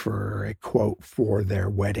asked me for a quote for their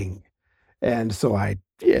wedding. And so I,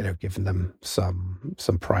 given them some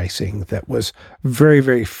pricing that was very,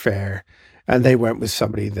 very fair. And they went with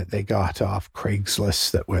somebody that they got off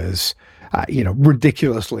Craigslist that was,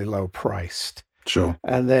 ridiculously low priced. Sure.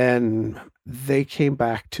 And then they came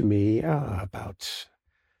back to me about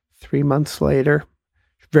 3 months later,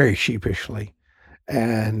 very sheepishly.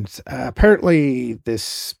 And apparently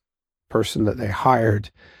this person that they hired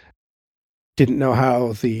didn't know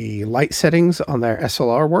how the light settings on their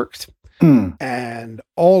SLR worked. And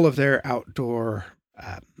all of their outdoor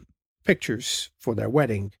pictures for their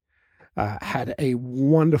wedding had a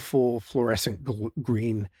wonderful fluorescent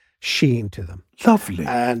green sheen to them. Lovely.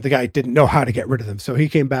 And the guy didn't know how to get rid of them. So he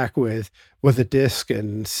came back with a disc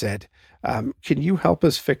and said, can you help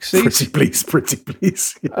us fix these? Pretty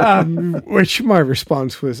please. Which my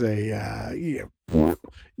response was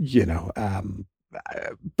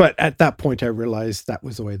but at that point I realized that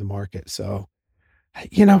was the way the market. So,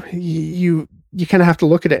 you kind of have to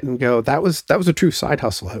look at it and go, that was a true side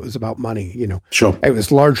hustle. It was about money, Sure. It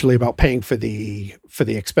was largely about paying for the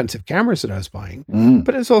expensive cameras that I was buying,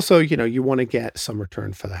 but it's also, you want to get some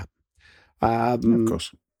return for that. Of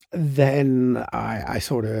course. Then I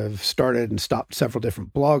sort of started and stopped several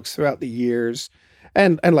different blogs throughout the years.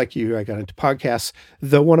 And like you, I got into podcasts,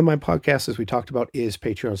 though one of my podcasts, as we talked about, is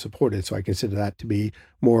Patreon supported. So I consider that to be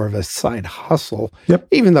more of a side hustle,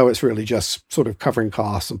 even though it's really just sort of covering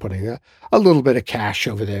costs and putting a little bit of cash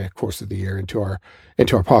over the course of the year into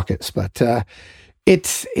our pockets. But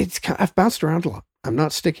I've bounced around a lot. I'm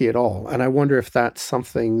not sticky at all. And I wonder if that's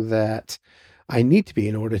something that I need to be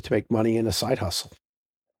in order to make money in a side hustle.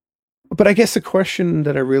 But I guess the question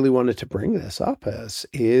that I really wanted to bring this up as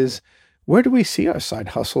is where do we see our side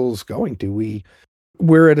hustles going?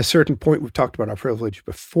 We're at a certain point, we've talked about our privilege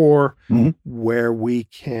before, where we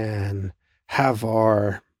can have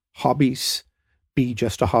our hobbies be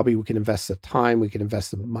just a hobby. We can invest the time, we can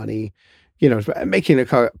invest the money. Making a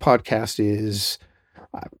podcast is,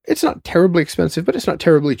 it's not terribly expensive, but it's not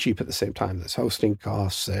terribly cheap at the same time. There's hosting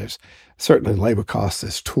costs, there's certainly labor costs,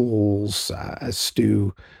 there's tools, as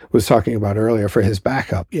Stu was talking about earlier for his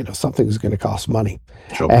backup, something's going to cost money.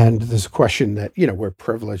 Sure. And there's a question that, we're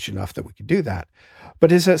privileged enough that we can do that.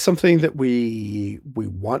 But is that something that we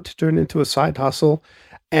want to turn into a side hustle?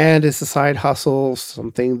 And is the side hustle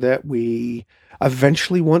something that we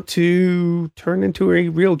eventually want to turn into a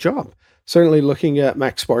real job? Certainly looking at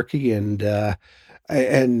Max Sparky and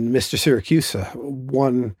Mr. Syracuse,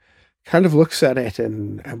 one kind of looks at it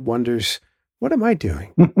and wonders, what am I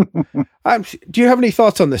doing? Do you have any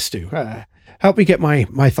thoughts on this, Stu? Help me get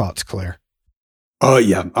my thoughts clear. Oh,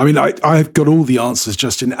 yeah. I mean, I've got all the answers,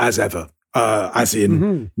 Justin, as ever. As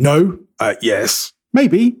in, no, yes,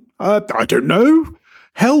 maybe, I don't know,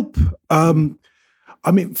 help. I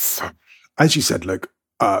mean, as you said, look,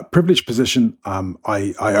 privileged position.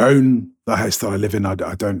 I own the house that I live in. I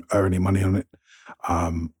don't owe any money on it.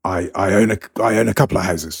 I own a couple of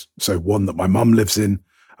houses. So one that my mum lives in,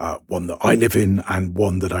 one that I live in, and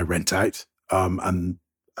one that I rent out. And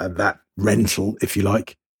that rental, if you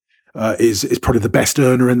like, is probably the best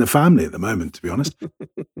earner in the family at the moment, to be honest.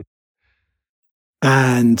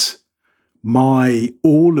 And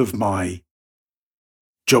all of my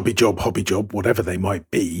jobby job, hobby job, whatever they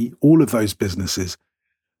might be, all of those businesses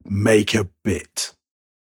make a bit.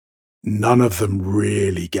 None of them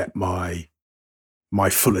really get my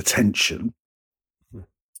full attention.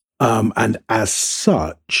 And as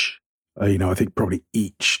such, I think probably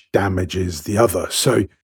each damages the other. So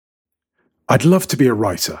I'd love to be a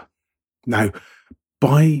writer. Now,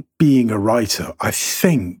 by being a writer, I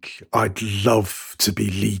think I'd love to be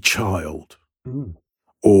Lee Child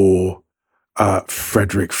or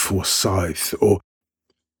Frederick Forsyth, or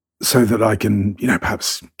so that I can,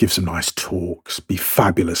 perhaps give some nice talks, be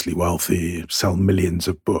fabulously wealthy, sell millions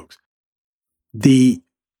of books. The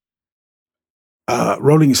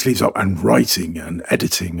rolling your sleeves up and writing and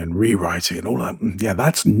editing and rewriting and all that, yeah,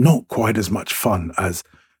 that's not quite as much fun as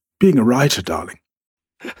being a writer, darling.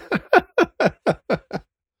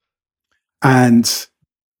 And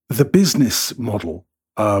the business model,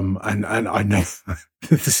 and I know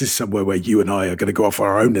this is somewhere where you and I are going to go off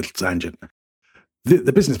our own little tangent.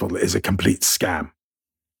 The business model is a complete scam.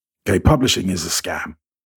 Okay, publishing is a scam.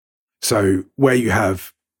 So where you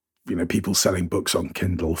have, people selling books on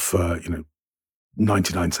Kindle for,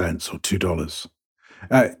 99 cents or $2,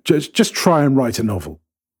 just try and write a novel,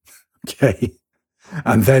 okay,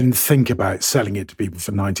 and then think about selling it to people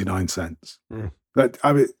for 99 cents.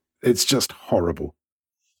 It's just horrible.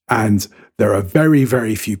 And there are very,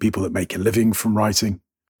 very few people that make a living from writing.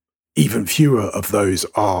 Even fewer of those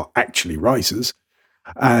are actually writers.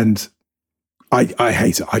 And I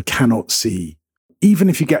hate it. I cannot see, even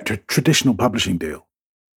if you get to a traditional publishing deal,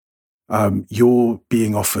 you're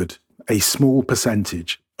being offered a small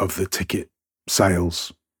percentage of the ticket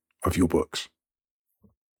sales of your books.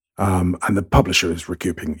 And the publisher is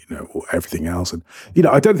recouping, everything else. And,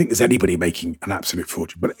 I don't think there's anybody making an absolute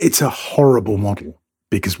fortune, but it's a horrible model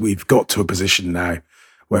because we've got to a position now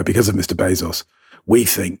where, because of Mr. Bezos, we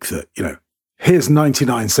think that, here's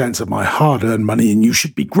 99 cents of my hard-earned money and you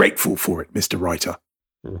should be grateful for it, Mr. Writer.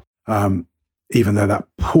 Even though that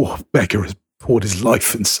poor beggar has poured his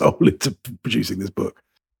life and soul into producing this book.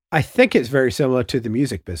 I think it's very similar to the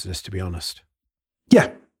music business, to be honest.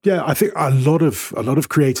 Yeah. I think a lot of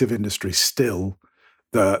creative industries still,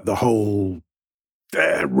 the whole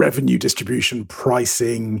revenue distribution,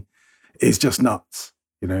 pricing is just nuts.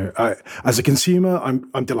 As a consumer,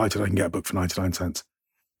 I'm delighted I can get a book for 99 cents.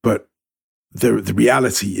 But the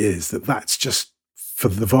reality is that that's just, for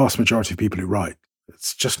the vast majority of people who write,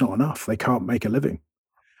 it's just not enough. They can't make a living.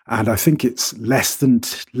 And I think it's less than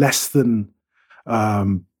 10%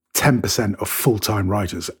 of full-time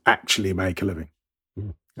writers actually make a living.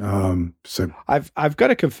 So I've got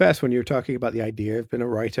to confess, when you're talking about the idea of being a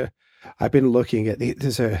writer, I've been looking at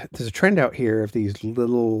there's a trend out here of these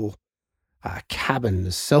little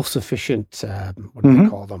cabins, self-sufficient, what do they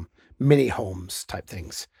call them? Mini homes type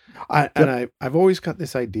things. And I've always got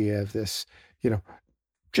this idea of this,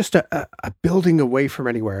 just a building away from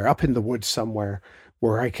anywhere, up in the woods somewhere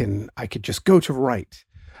where I could just go to write.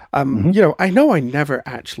 I know I never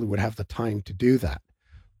actually would have the time to do that,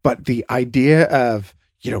 but the idea of,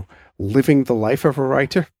 living the life of a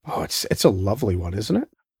writer, it's a lovely one, isn't it?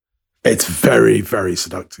 It's very, very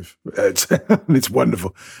seductive. It's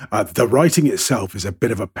wonderful. The writing itself is a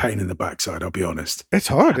bit of a pain in the backside, I'll be honest. It's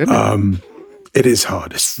hard, isn't it? It is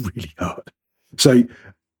hard. It's really hard. So,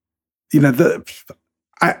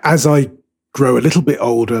 as I grow a little bit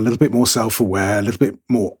older, a little bit more self-aware, a little bit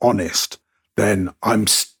more honest, then I'm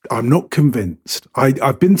not convinced.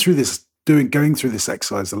 I've been through this, going through this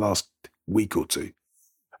exercise the last week or two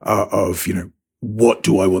of, what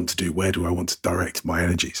do I want to do? Where do I want to direct my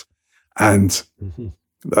energies? And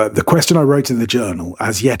the question I wrote in the journal,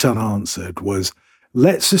 as yet unanswered, was,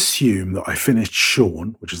 let's assume that I finished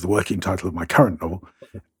Sean, which is the working title of my current novel,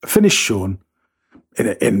 finished Sean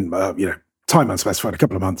in time unspecified, a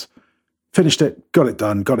couple of months, finished it, got it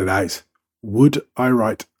done, got it out. Would I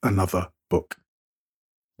write another book?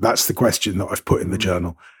 That's the question that I've put in the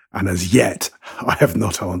journal. And as yet, I have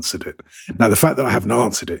not answered it. Now, the fact that I haven't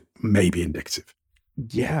answered it may be indicative.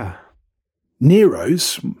 Yeah.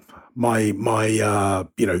 Nero's, the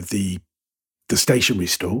stationery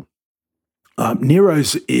store.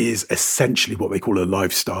 Nero's is essentially what they call a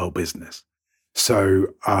lifestyle business. So,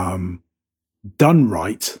 done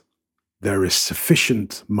right, there is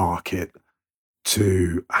sufficient market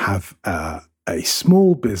to have a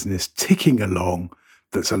small business ticking along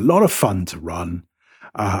that's a lot of fun to run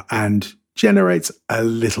and generates a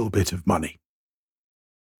little bit of money.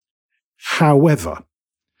 However,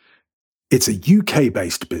 it's a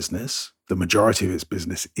UK-based business. The majority of its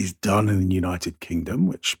business is done in the United Kingdom,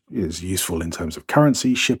 which is useful in terms of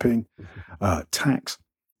currency, shipping, tax.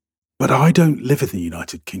 But I don't live in the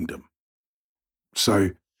United Kingdom.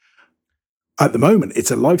 So at the moment,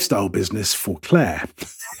 it's a lifestyle business for Claire,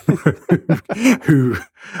 who,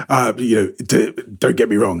 don't get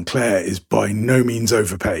me wrong, Claire is by no means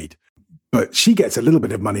overpaid, but she gets a little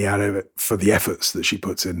bit of money out of it for the efforts that she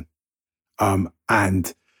puts in.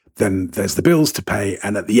 And then there's the bills to pay.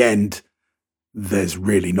 And at the end, there's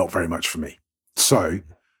really not very much for me. So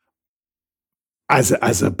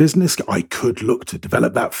as a business, I could look to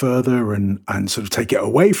develop that further and sort of take it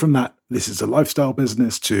away from that. This is a lifestyle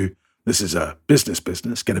business to this is a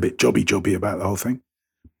business, get a bit jobby about the whole thing.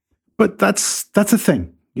 But that's a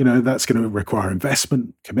thing, that's going to require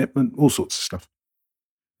investment, commitment, all sorts of stuff.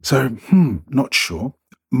 So, not sure.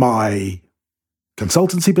 My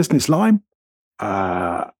consultancy business, Lime,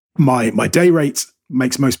 my day rate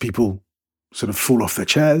makes most people sort of fall off their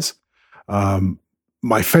chairs.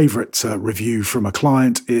 My favorite review from a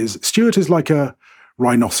client is, Stuart is like a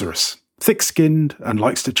rhinoceros, thick-skinned and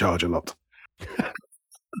likes to charge a lot.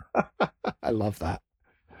 I love that.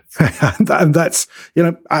 And that's,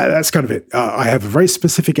 that's kind of it. I have a very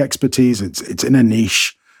specific expertise. It's in a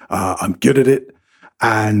niche. I'm good at it,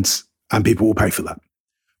 and people will pay for that.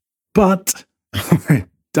 But it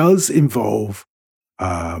does involve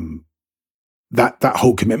that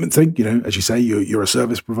whole commitment thing. As you say, you're a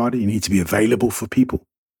service provider. You need to be available for people.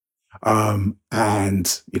 And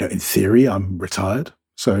in theory, I'm retired.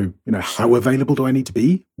 So, how available do I need to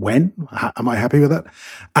be? When? Am I happy with that?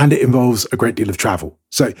 And it involves a great deal of travel.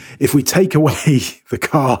 So if we take away the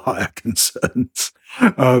car hire concerns,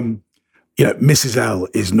 Mrs. L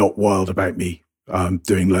is not wild about me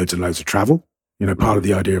doing loads and loads of travel. Part of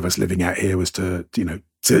the idea of us living out here was to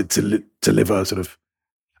live a sort of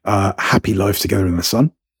happy life together in the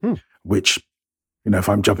sun, which, if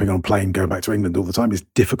I'm jumping on a plane going back to England all the time is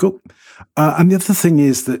difficult. And the other thing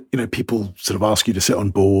is that, people sort of ask you to sit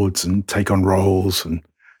on boards and take on roles, and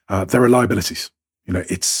there are liabilities.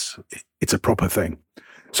 It's a proper thing.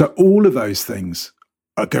 So all of those things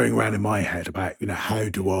are going around in my head about, how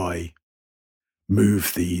do I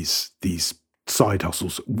move these side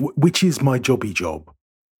hustles, which is my jobby job,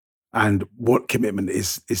 and what commitment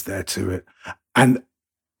is there to it. And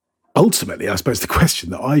ultimately, I suppose the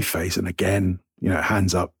question that I face, and again,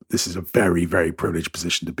 hands up, this is a very, very privileged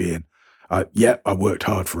position to be in. I worked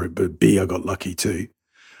hard for it, but B, I got lucky too.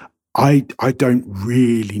 I don't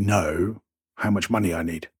really know how much money I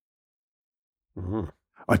need. Mm-hmm.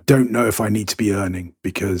 I don't know if I need to be earning,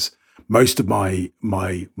 because most of my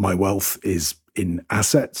wealth is in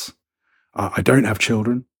assets. I don't have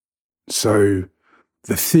children. So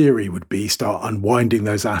the theory would be start unwinding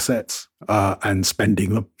those assets and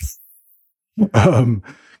spending them.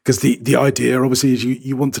 Because the idea obviously is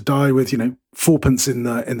you want to die with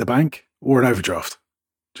 4p in the bank or an overdraft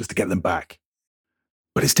just to get them back.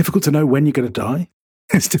 But it's difficult to know when you're going to die.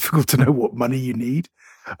 It's difficult to know what money you need.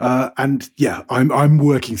 And yeah, I'm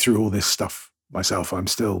working through all this stuff myself. I'm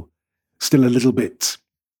still a little bit,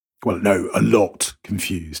 a lot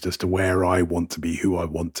confused as to where I want to be, who I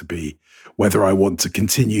want to be, whether I want to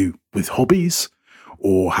continue with hobbies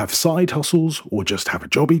or have side hustles, or just have a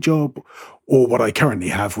jobby job, or what I currently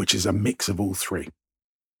have, which is a mix of all three.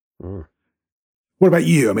 Mm. What about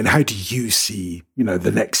you? I mean, how do you see,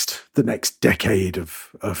 the next decade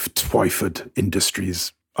of Twyford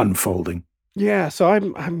Industries unfolding? Yeah, so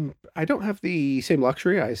I don't have the same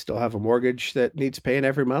luxury. I still have a mortgage that needs paying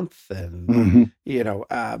every month, and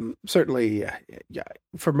certainly, yeah,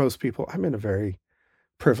 for most people, I'm in a very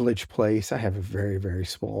privileged place. I have a very, very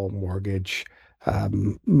small mortgage.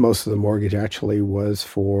 Most of the mortgage actually was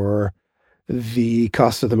for the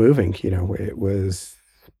cost of the moving. It was,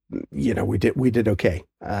 we did okay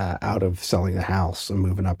out of selling the house and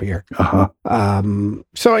moving up here.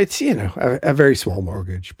 So it's, a very small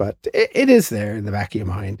mortgage, but it is there in the back of your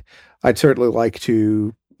mind. I'd certainly like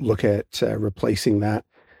to look at replacing that,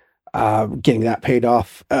 getting that paid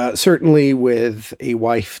off. Certainly with a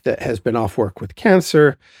wife that has been off work with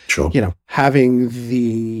cancer, sure. Having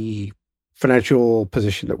the financial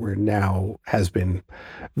position that we're in now has been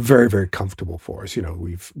very, very comfortable for us.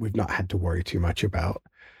 We've not had to worry too much about,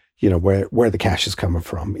 where the cash is coming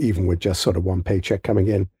from, even with just sort of one paycheck coming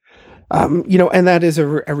in. And that is a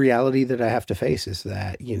reality that I have to face, is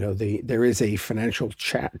that, there is a financial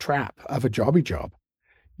trap of a jobby job.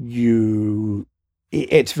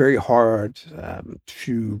 It's very hard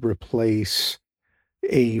to replace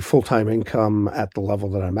a full-time income at the level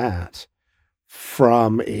that I'm at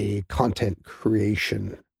from a content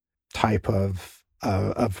creation type of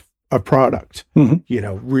product.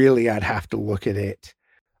 Really, I'd have to look at it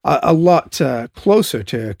a lot closer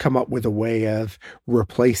to come up with a way of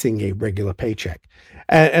replacing a regular paycheck.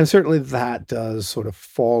 And certainly that does sort of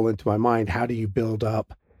fall into my mind. How do you build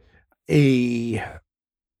up a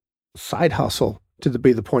side hustle to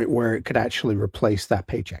be the point where it could actually replace that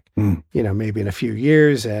paycheck? Maybe in a few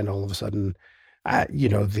years, and all of a sudden,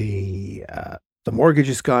 the mortgage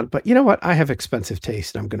is gone. But you know what? I have expensive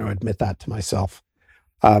taste, and I'm going to admit that to myself.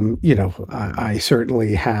 I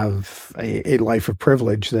certainly have a life of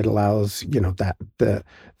privilege that allows, that the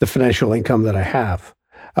financial income that I have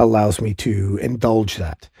allows me to indulge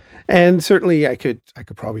that. And certainly I could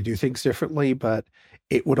probably do things differently, but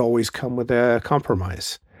it would always come with a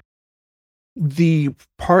compromise. The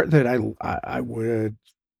part that I would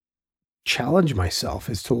challenge myself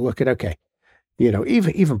is to look at, okay,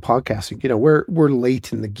 even podcasting, we're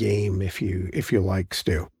late in the game, if you like,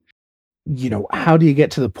 Stu. How do you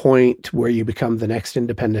get to the point where you become the next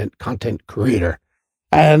independent content creator?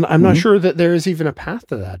 And I'm not sure that there is even a path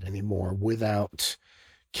to that anymore without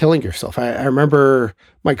killing yourself. I remember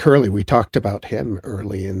Mike Hurley, we talked about him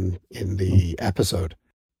early in the episode.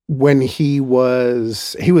 When he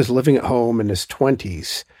was living at home in his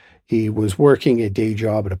 20s, he was working a day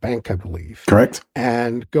job at a bank, I believe. Correct.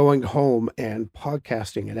 And going home and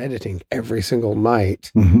podcasting and editing every single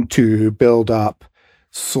night to build up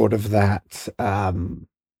sort of that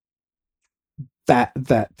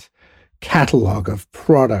catalog of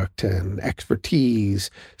product and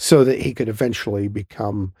expertise, so that he could eventually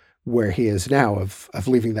become where he is now, of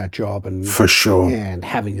leaving that job and for sure and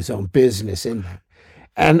having his own business in that.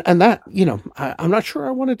 And that, I'm not sure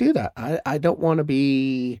I want to do that. I don't want to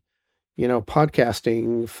be,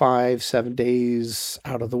 podcasting 5-7 days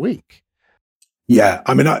out of the week. Yeah.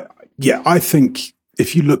 I mean, I think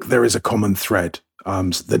if you look, there is a common thread.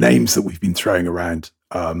 The names that we've been throwing around,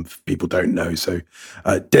 people don't know. So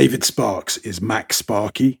David Sparks is Mac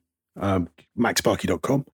Sparky,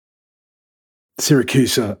 MacSparky.com.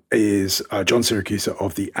 Siracusa is John Siracusa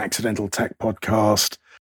of the Accidental Tech Podcast,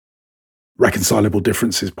 Reconcilable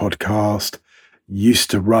Differences podcast.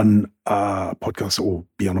 Used to run a podcast, or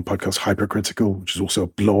be on a podcast, Hypercritical, which is also a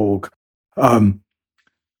blog. And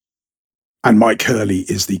Mike Hurley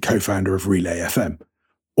is the co-founder of Relay FM.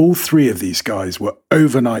 All three of these guys were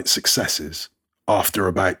overnight successes after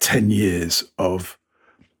about 10 years of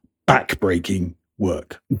backbreaking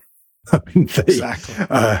work. Exactly.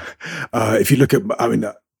 If you look at,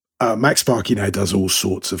 Mac Sparky now does all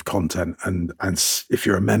sorts of content. And if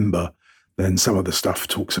you're a member, then some of the stuff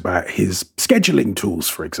talks about his scheduling tools,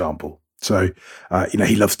 for example. So,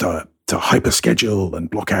 he loves to hyper schedule and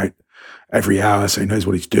block out every hour so he knows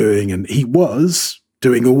what he's doing. And he was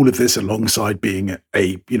doing all of this alongside being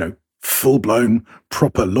a full-blown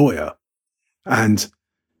proper lawyer. And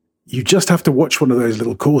you just have to watch one of those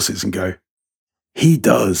little courses and go, he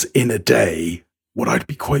does in a day what I'd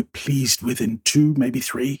be quite pleased with in 2, maybe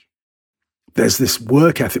 3. There's this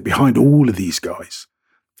work ethic behind all of these guys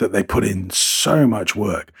that they put in so much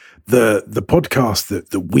work. The podcast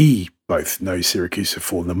that we both know Siracusa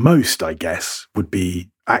for the most, I guess, would be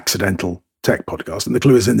Accidental Tech Podcast, and the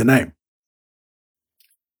clue is in the name.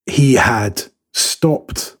 He had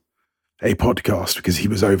stopped a podcast because he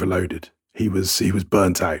was overloaded. He was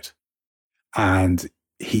burnt out, and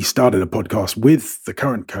he started a podcast with the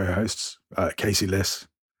current co-hosts, Casey Liss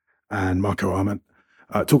and Marco Arment,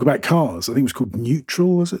 talk about cars. I think it was called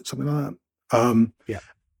Neutral, was it? Something like that. Yeah.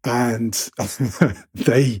 And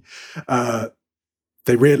they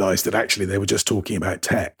realized that actually they were just talking about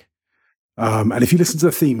tech. And if you listen to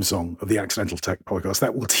the theme song of the Accidental Tech podcast,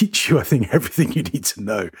 that will teach you, I think, everything you need to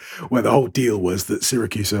know, where the whole deal was that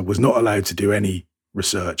Siracusa was not allowed to do any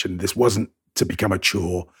research, and this wasn't to become a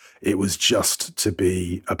chore. It was just to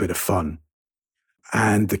be a bit of fun.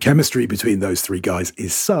 And the chemistry between those three guys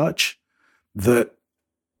is such that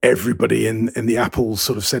everybody in the Apple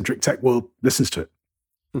sort of centric tech world listens to it.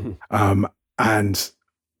 Mm-hmm. And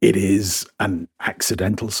it is an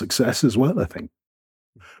accidental success as well, I think.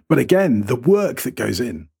 But again, the work that goes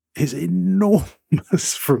in is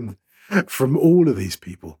enormous from all of these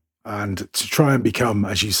people. And to try and become,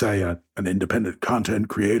 as you say, an independent content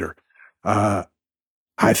creator,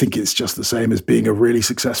 I think it's just the same as being a really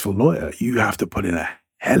successful lawyer. You have to put in a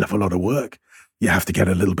hell of a lot of work. You have to get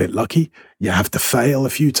a little bit lucky. You have to fail a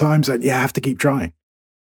few times, and you have to keep trying.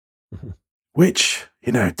 Mm-hmm. Which,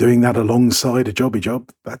 doing that alongside a jobby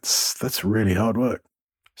job, that's really hard work.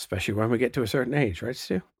 Especially when we get to a certain age, right,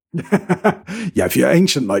 Stu? Yeah, if you're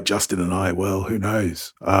ancient like Justin and I, well, who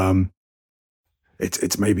knows?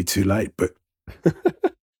 It's maybe too late, but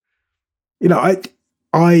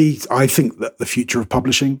I think that the future of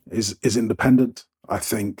publishing is independent. I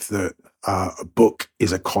think that a book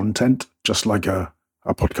is a content, just like a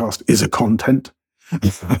podcast is a content.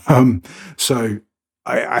 So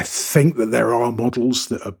I think that there are models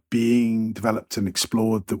that are being developed and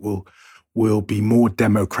explored that will be more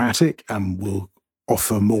democratic and will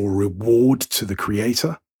offer more reward to the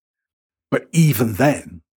creator. But even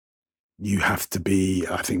then, you have to be,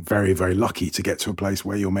 I think, very, very lucky to get to a place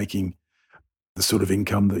where you're making the sort of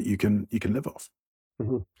income that you can live off.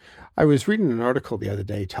 Mm-hmm. I was reading an article the other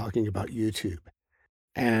day talking about YouTube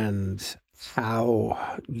and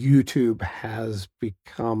how YouTube has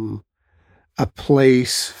become a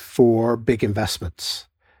place for big investments.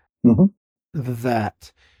 Mm-hmm.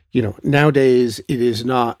 That, nowadays it is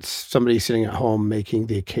not somebody sitting at home making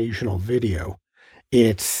the occasional video.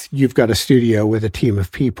 It's you've got a studio with a team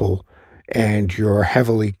of people and you're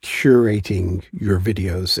heavily curating your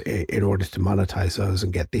videos in order to monetize those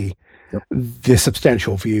and get the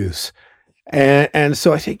substantial views. And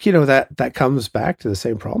so I think, that comes back to the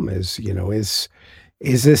same problem is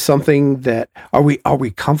this something that are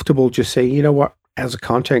we comfortable just saying, you know what, as a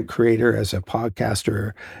content creator, as a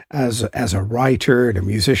podcaster, as a writer and a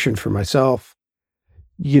musician for myself,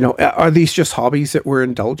 are these just hobbies that we're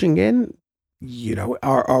indulging in?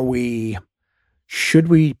 Should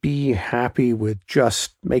we be happy with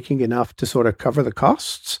just making enough to sort of cover the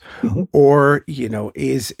costs? Mm-hmm. Or,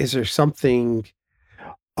 is there something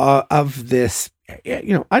of this,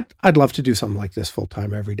 I'd love to do something like this full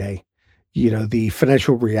time every day. The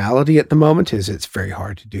financial reality at the moment is it's very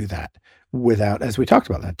hard to do that without, as we talked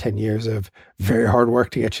about, that 10 years of very hard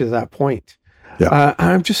work to get you to that point. Yeah.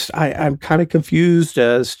 I'm kind of confused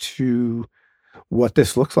as to what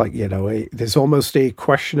this looks like. There's almost a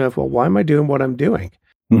question of, well, why am I doing what I'm doing?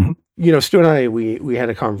 Mm-hmm. Stu and I, we had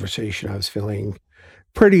a conversation. I was feeling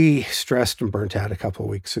pretty stressed and burnt out a couple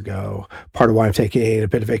of weeks ago. Part of why I'm taking a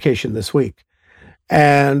bit of vacation this week.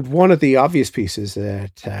 And one of the obvious pieces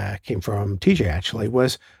that came from TJ actually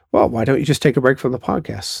was, well, why don't you just take a break from the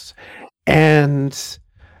podcasts? And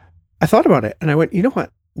I thought about it and I went, you know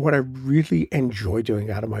what? What I really enjoy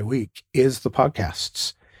doing out of my week is the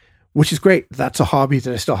podcasts, which is great. That's a hobby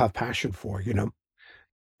that I still have passion for,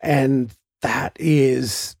 and that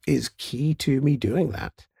is key to me doing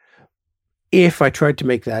that. If I tried to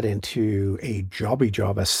make that into a jobby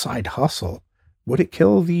job, a side hustle, would it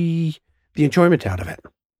kill the enjoyment out of it?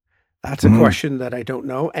 That's a question that I don't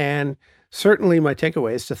know. And certainly my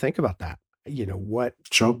takeaway is to think about that.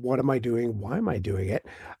 What am I doing? Why am I doing it?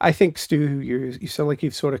 I think, Stu, you sound like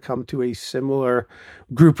you've sort of come to a similar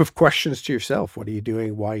group of questions to yourself. What are you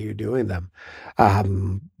doing? Why are you doing them?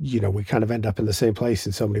 We kind of end up in the same place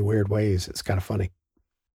in so many weird ways. It's kind of funny.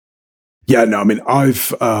 Yeah, no, I mean,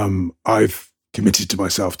 I've committed to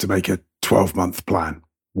myself to make a 12-month plan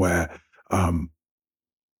where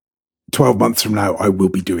 12 months from now, I will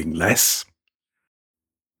be doing less.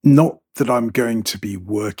 Not that I'm going to be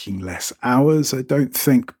working less hours, I don't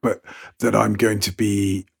think, but that I'm going to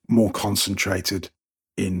be more concentrated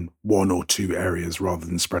in one or two areas rather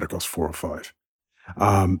than spread across 4 or 5.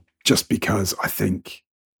 Just because I think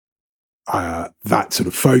that sort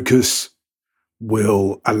of focus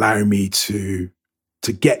will allow me to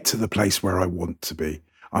get to the place where I want to be.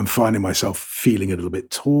 I'm finding myself feeling a little bit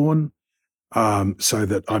torn, so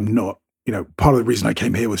that I'm not, part of the reason I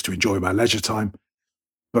came here was to enjoy my leisure time,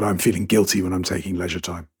 but I'm feeling guilty when I'm taking leisure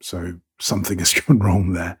time. So something has gone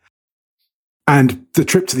wrong there. And the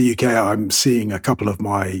trip to the UK, I'm seeing a couple of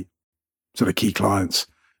my sort of key clients,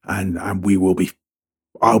 and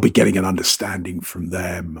I'll be getting an understanding from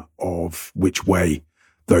them of which way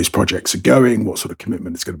those projects are going, what sort of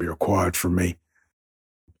commitment is going to be required from me.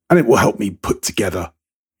 And it will help me put together,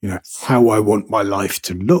 how I want my life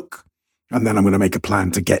to look. And then I'm going to make a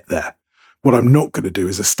plan to get there. What I'm not going to do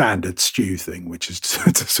is a standard Stu thing, which is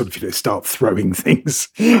to sort of start throwing things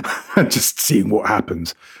and just seeing what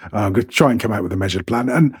happens. I'm going to try and come out with a measured plan.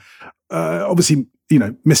 And obviously,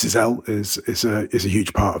 Mrs. L is a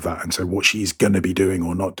huge part of that. And so what she's going to be doing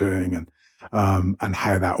or not doing, and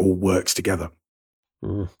how that all works together.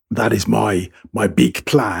 That is my big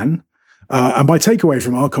plan. And my takeaway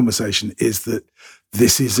from our conversation is that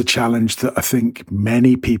this is a challenge that I think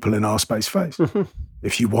many people in our space face.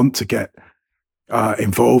 If you want to get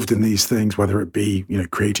involved in these things, whether it be,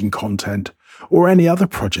 creating content or any other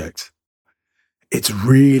project, it's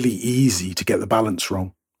really easy to get the balance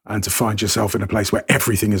wrong and to find yourself in a place where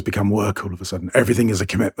everything has become work all of a sudden. Everything is a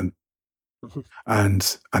commitment.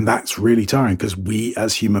 And that's really tiring, because we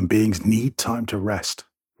as human beings need time to rest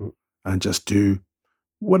and just do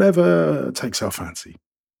whatever takes our fancy.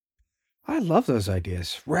 I love those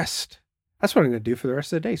ideas. Rest. That's what I'm going to do for the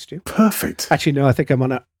rest of the day, Stu. Perfect. Actually, no, I think I'm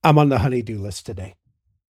on the honey-do list today.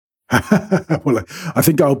 Well, I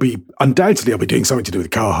think I'll be doing something to do with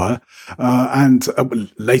car hire. And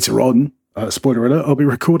later on, spoiler alert, I'll be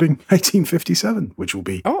recording 1857, which will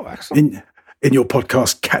be excellent. in your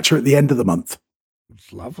podcast catcher at the end of the month.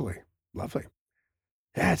 It's lovely. Lovely.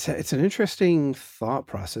 Yeah, it's an interesting thought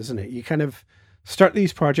process, isn't it? You kind of start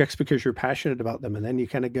these projects because you're passionate about them, and then you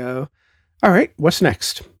kind of go, all right, what's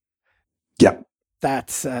next? Yeah.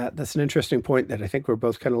 That's an interesting point that I think we're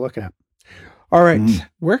both kind of looking at. All right.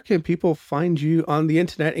 Where can people find you on the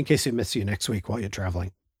internet in case they miss you next week while you're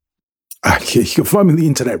traveling? You can find me on the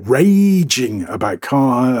internet raging about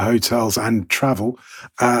car hire, hotels and travel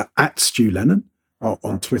at Stu Lennon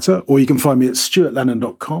on Twitter, or you can find me at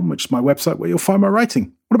stuartlennon.com, which is my website where you'll find my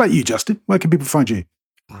writing. What about you, Justin? Where can people find you?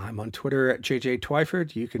 I'm on Twitter at JJ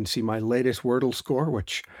Twyford. You can see my latest Wordle score,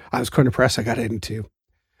 which I was kind of impressed I got into.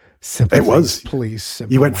 It was. Please.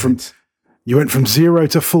 You went from 0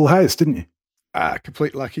 to full house, didn't you?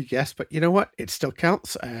 Complete lucky guess, but you know what? It still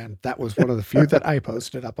counts, and that was one of the few that I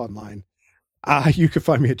posted up online. You can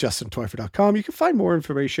find me at justintwyford.com. You can find more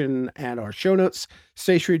information and our show notes,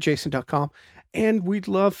 stationaryadjacent.com. And we'd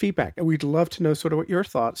love feedback, and we'd love to know sort of what your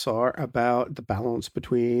thoughts are about the balance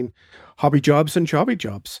between hobby jobs and jobby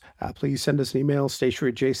jobs. Please send us an email,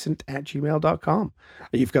 stationaryadjacent@gmail.com.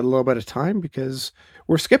 You've got a little bit of time because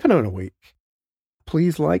we're skipping on a week.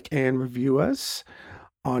 Please like and review us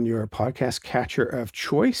on your podcast catcher of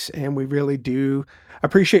choice, and we really do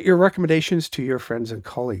appreciate your recommendations to your friends and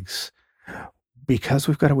colleagues. Because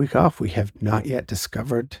we've got a week off, we have not yet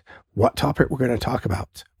discovered what topic we're going to talk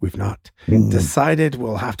about. We've not decided.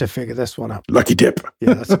 We'll have to figure this one out. Lucky dip.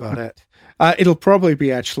 Yeah, that's about it. It'll probably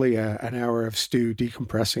be actually an hour of Stu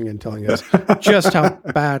decompressing and telling us just how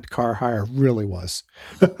bad car hire really was.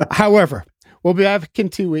 However, we'll be back in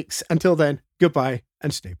 2 weeks. Until then, goodbye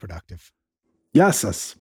and stay productive. Yes.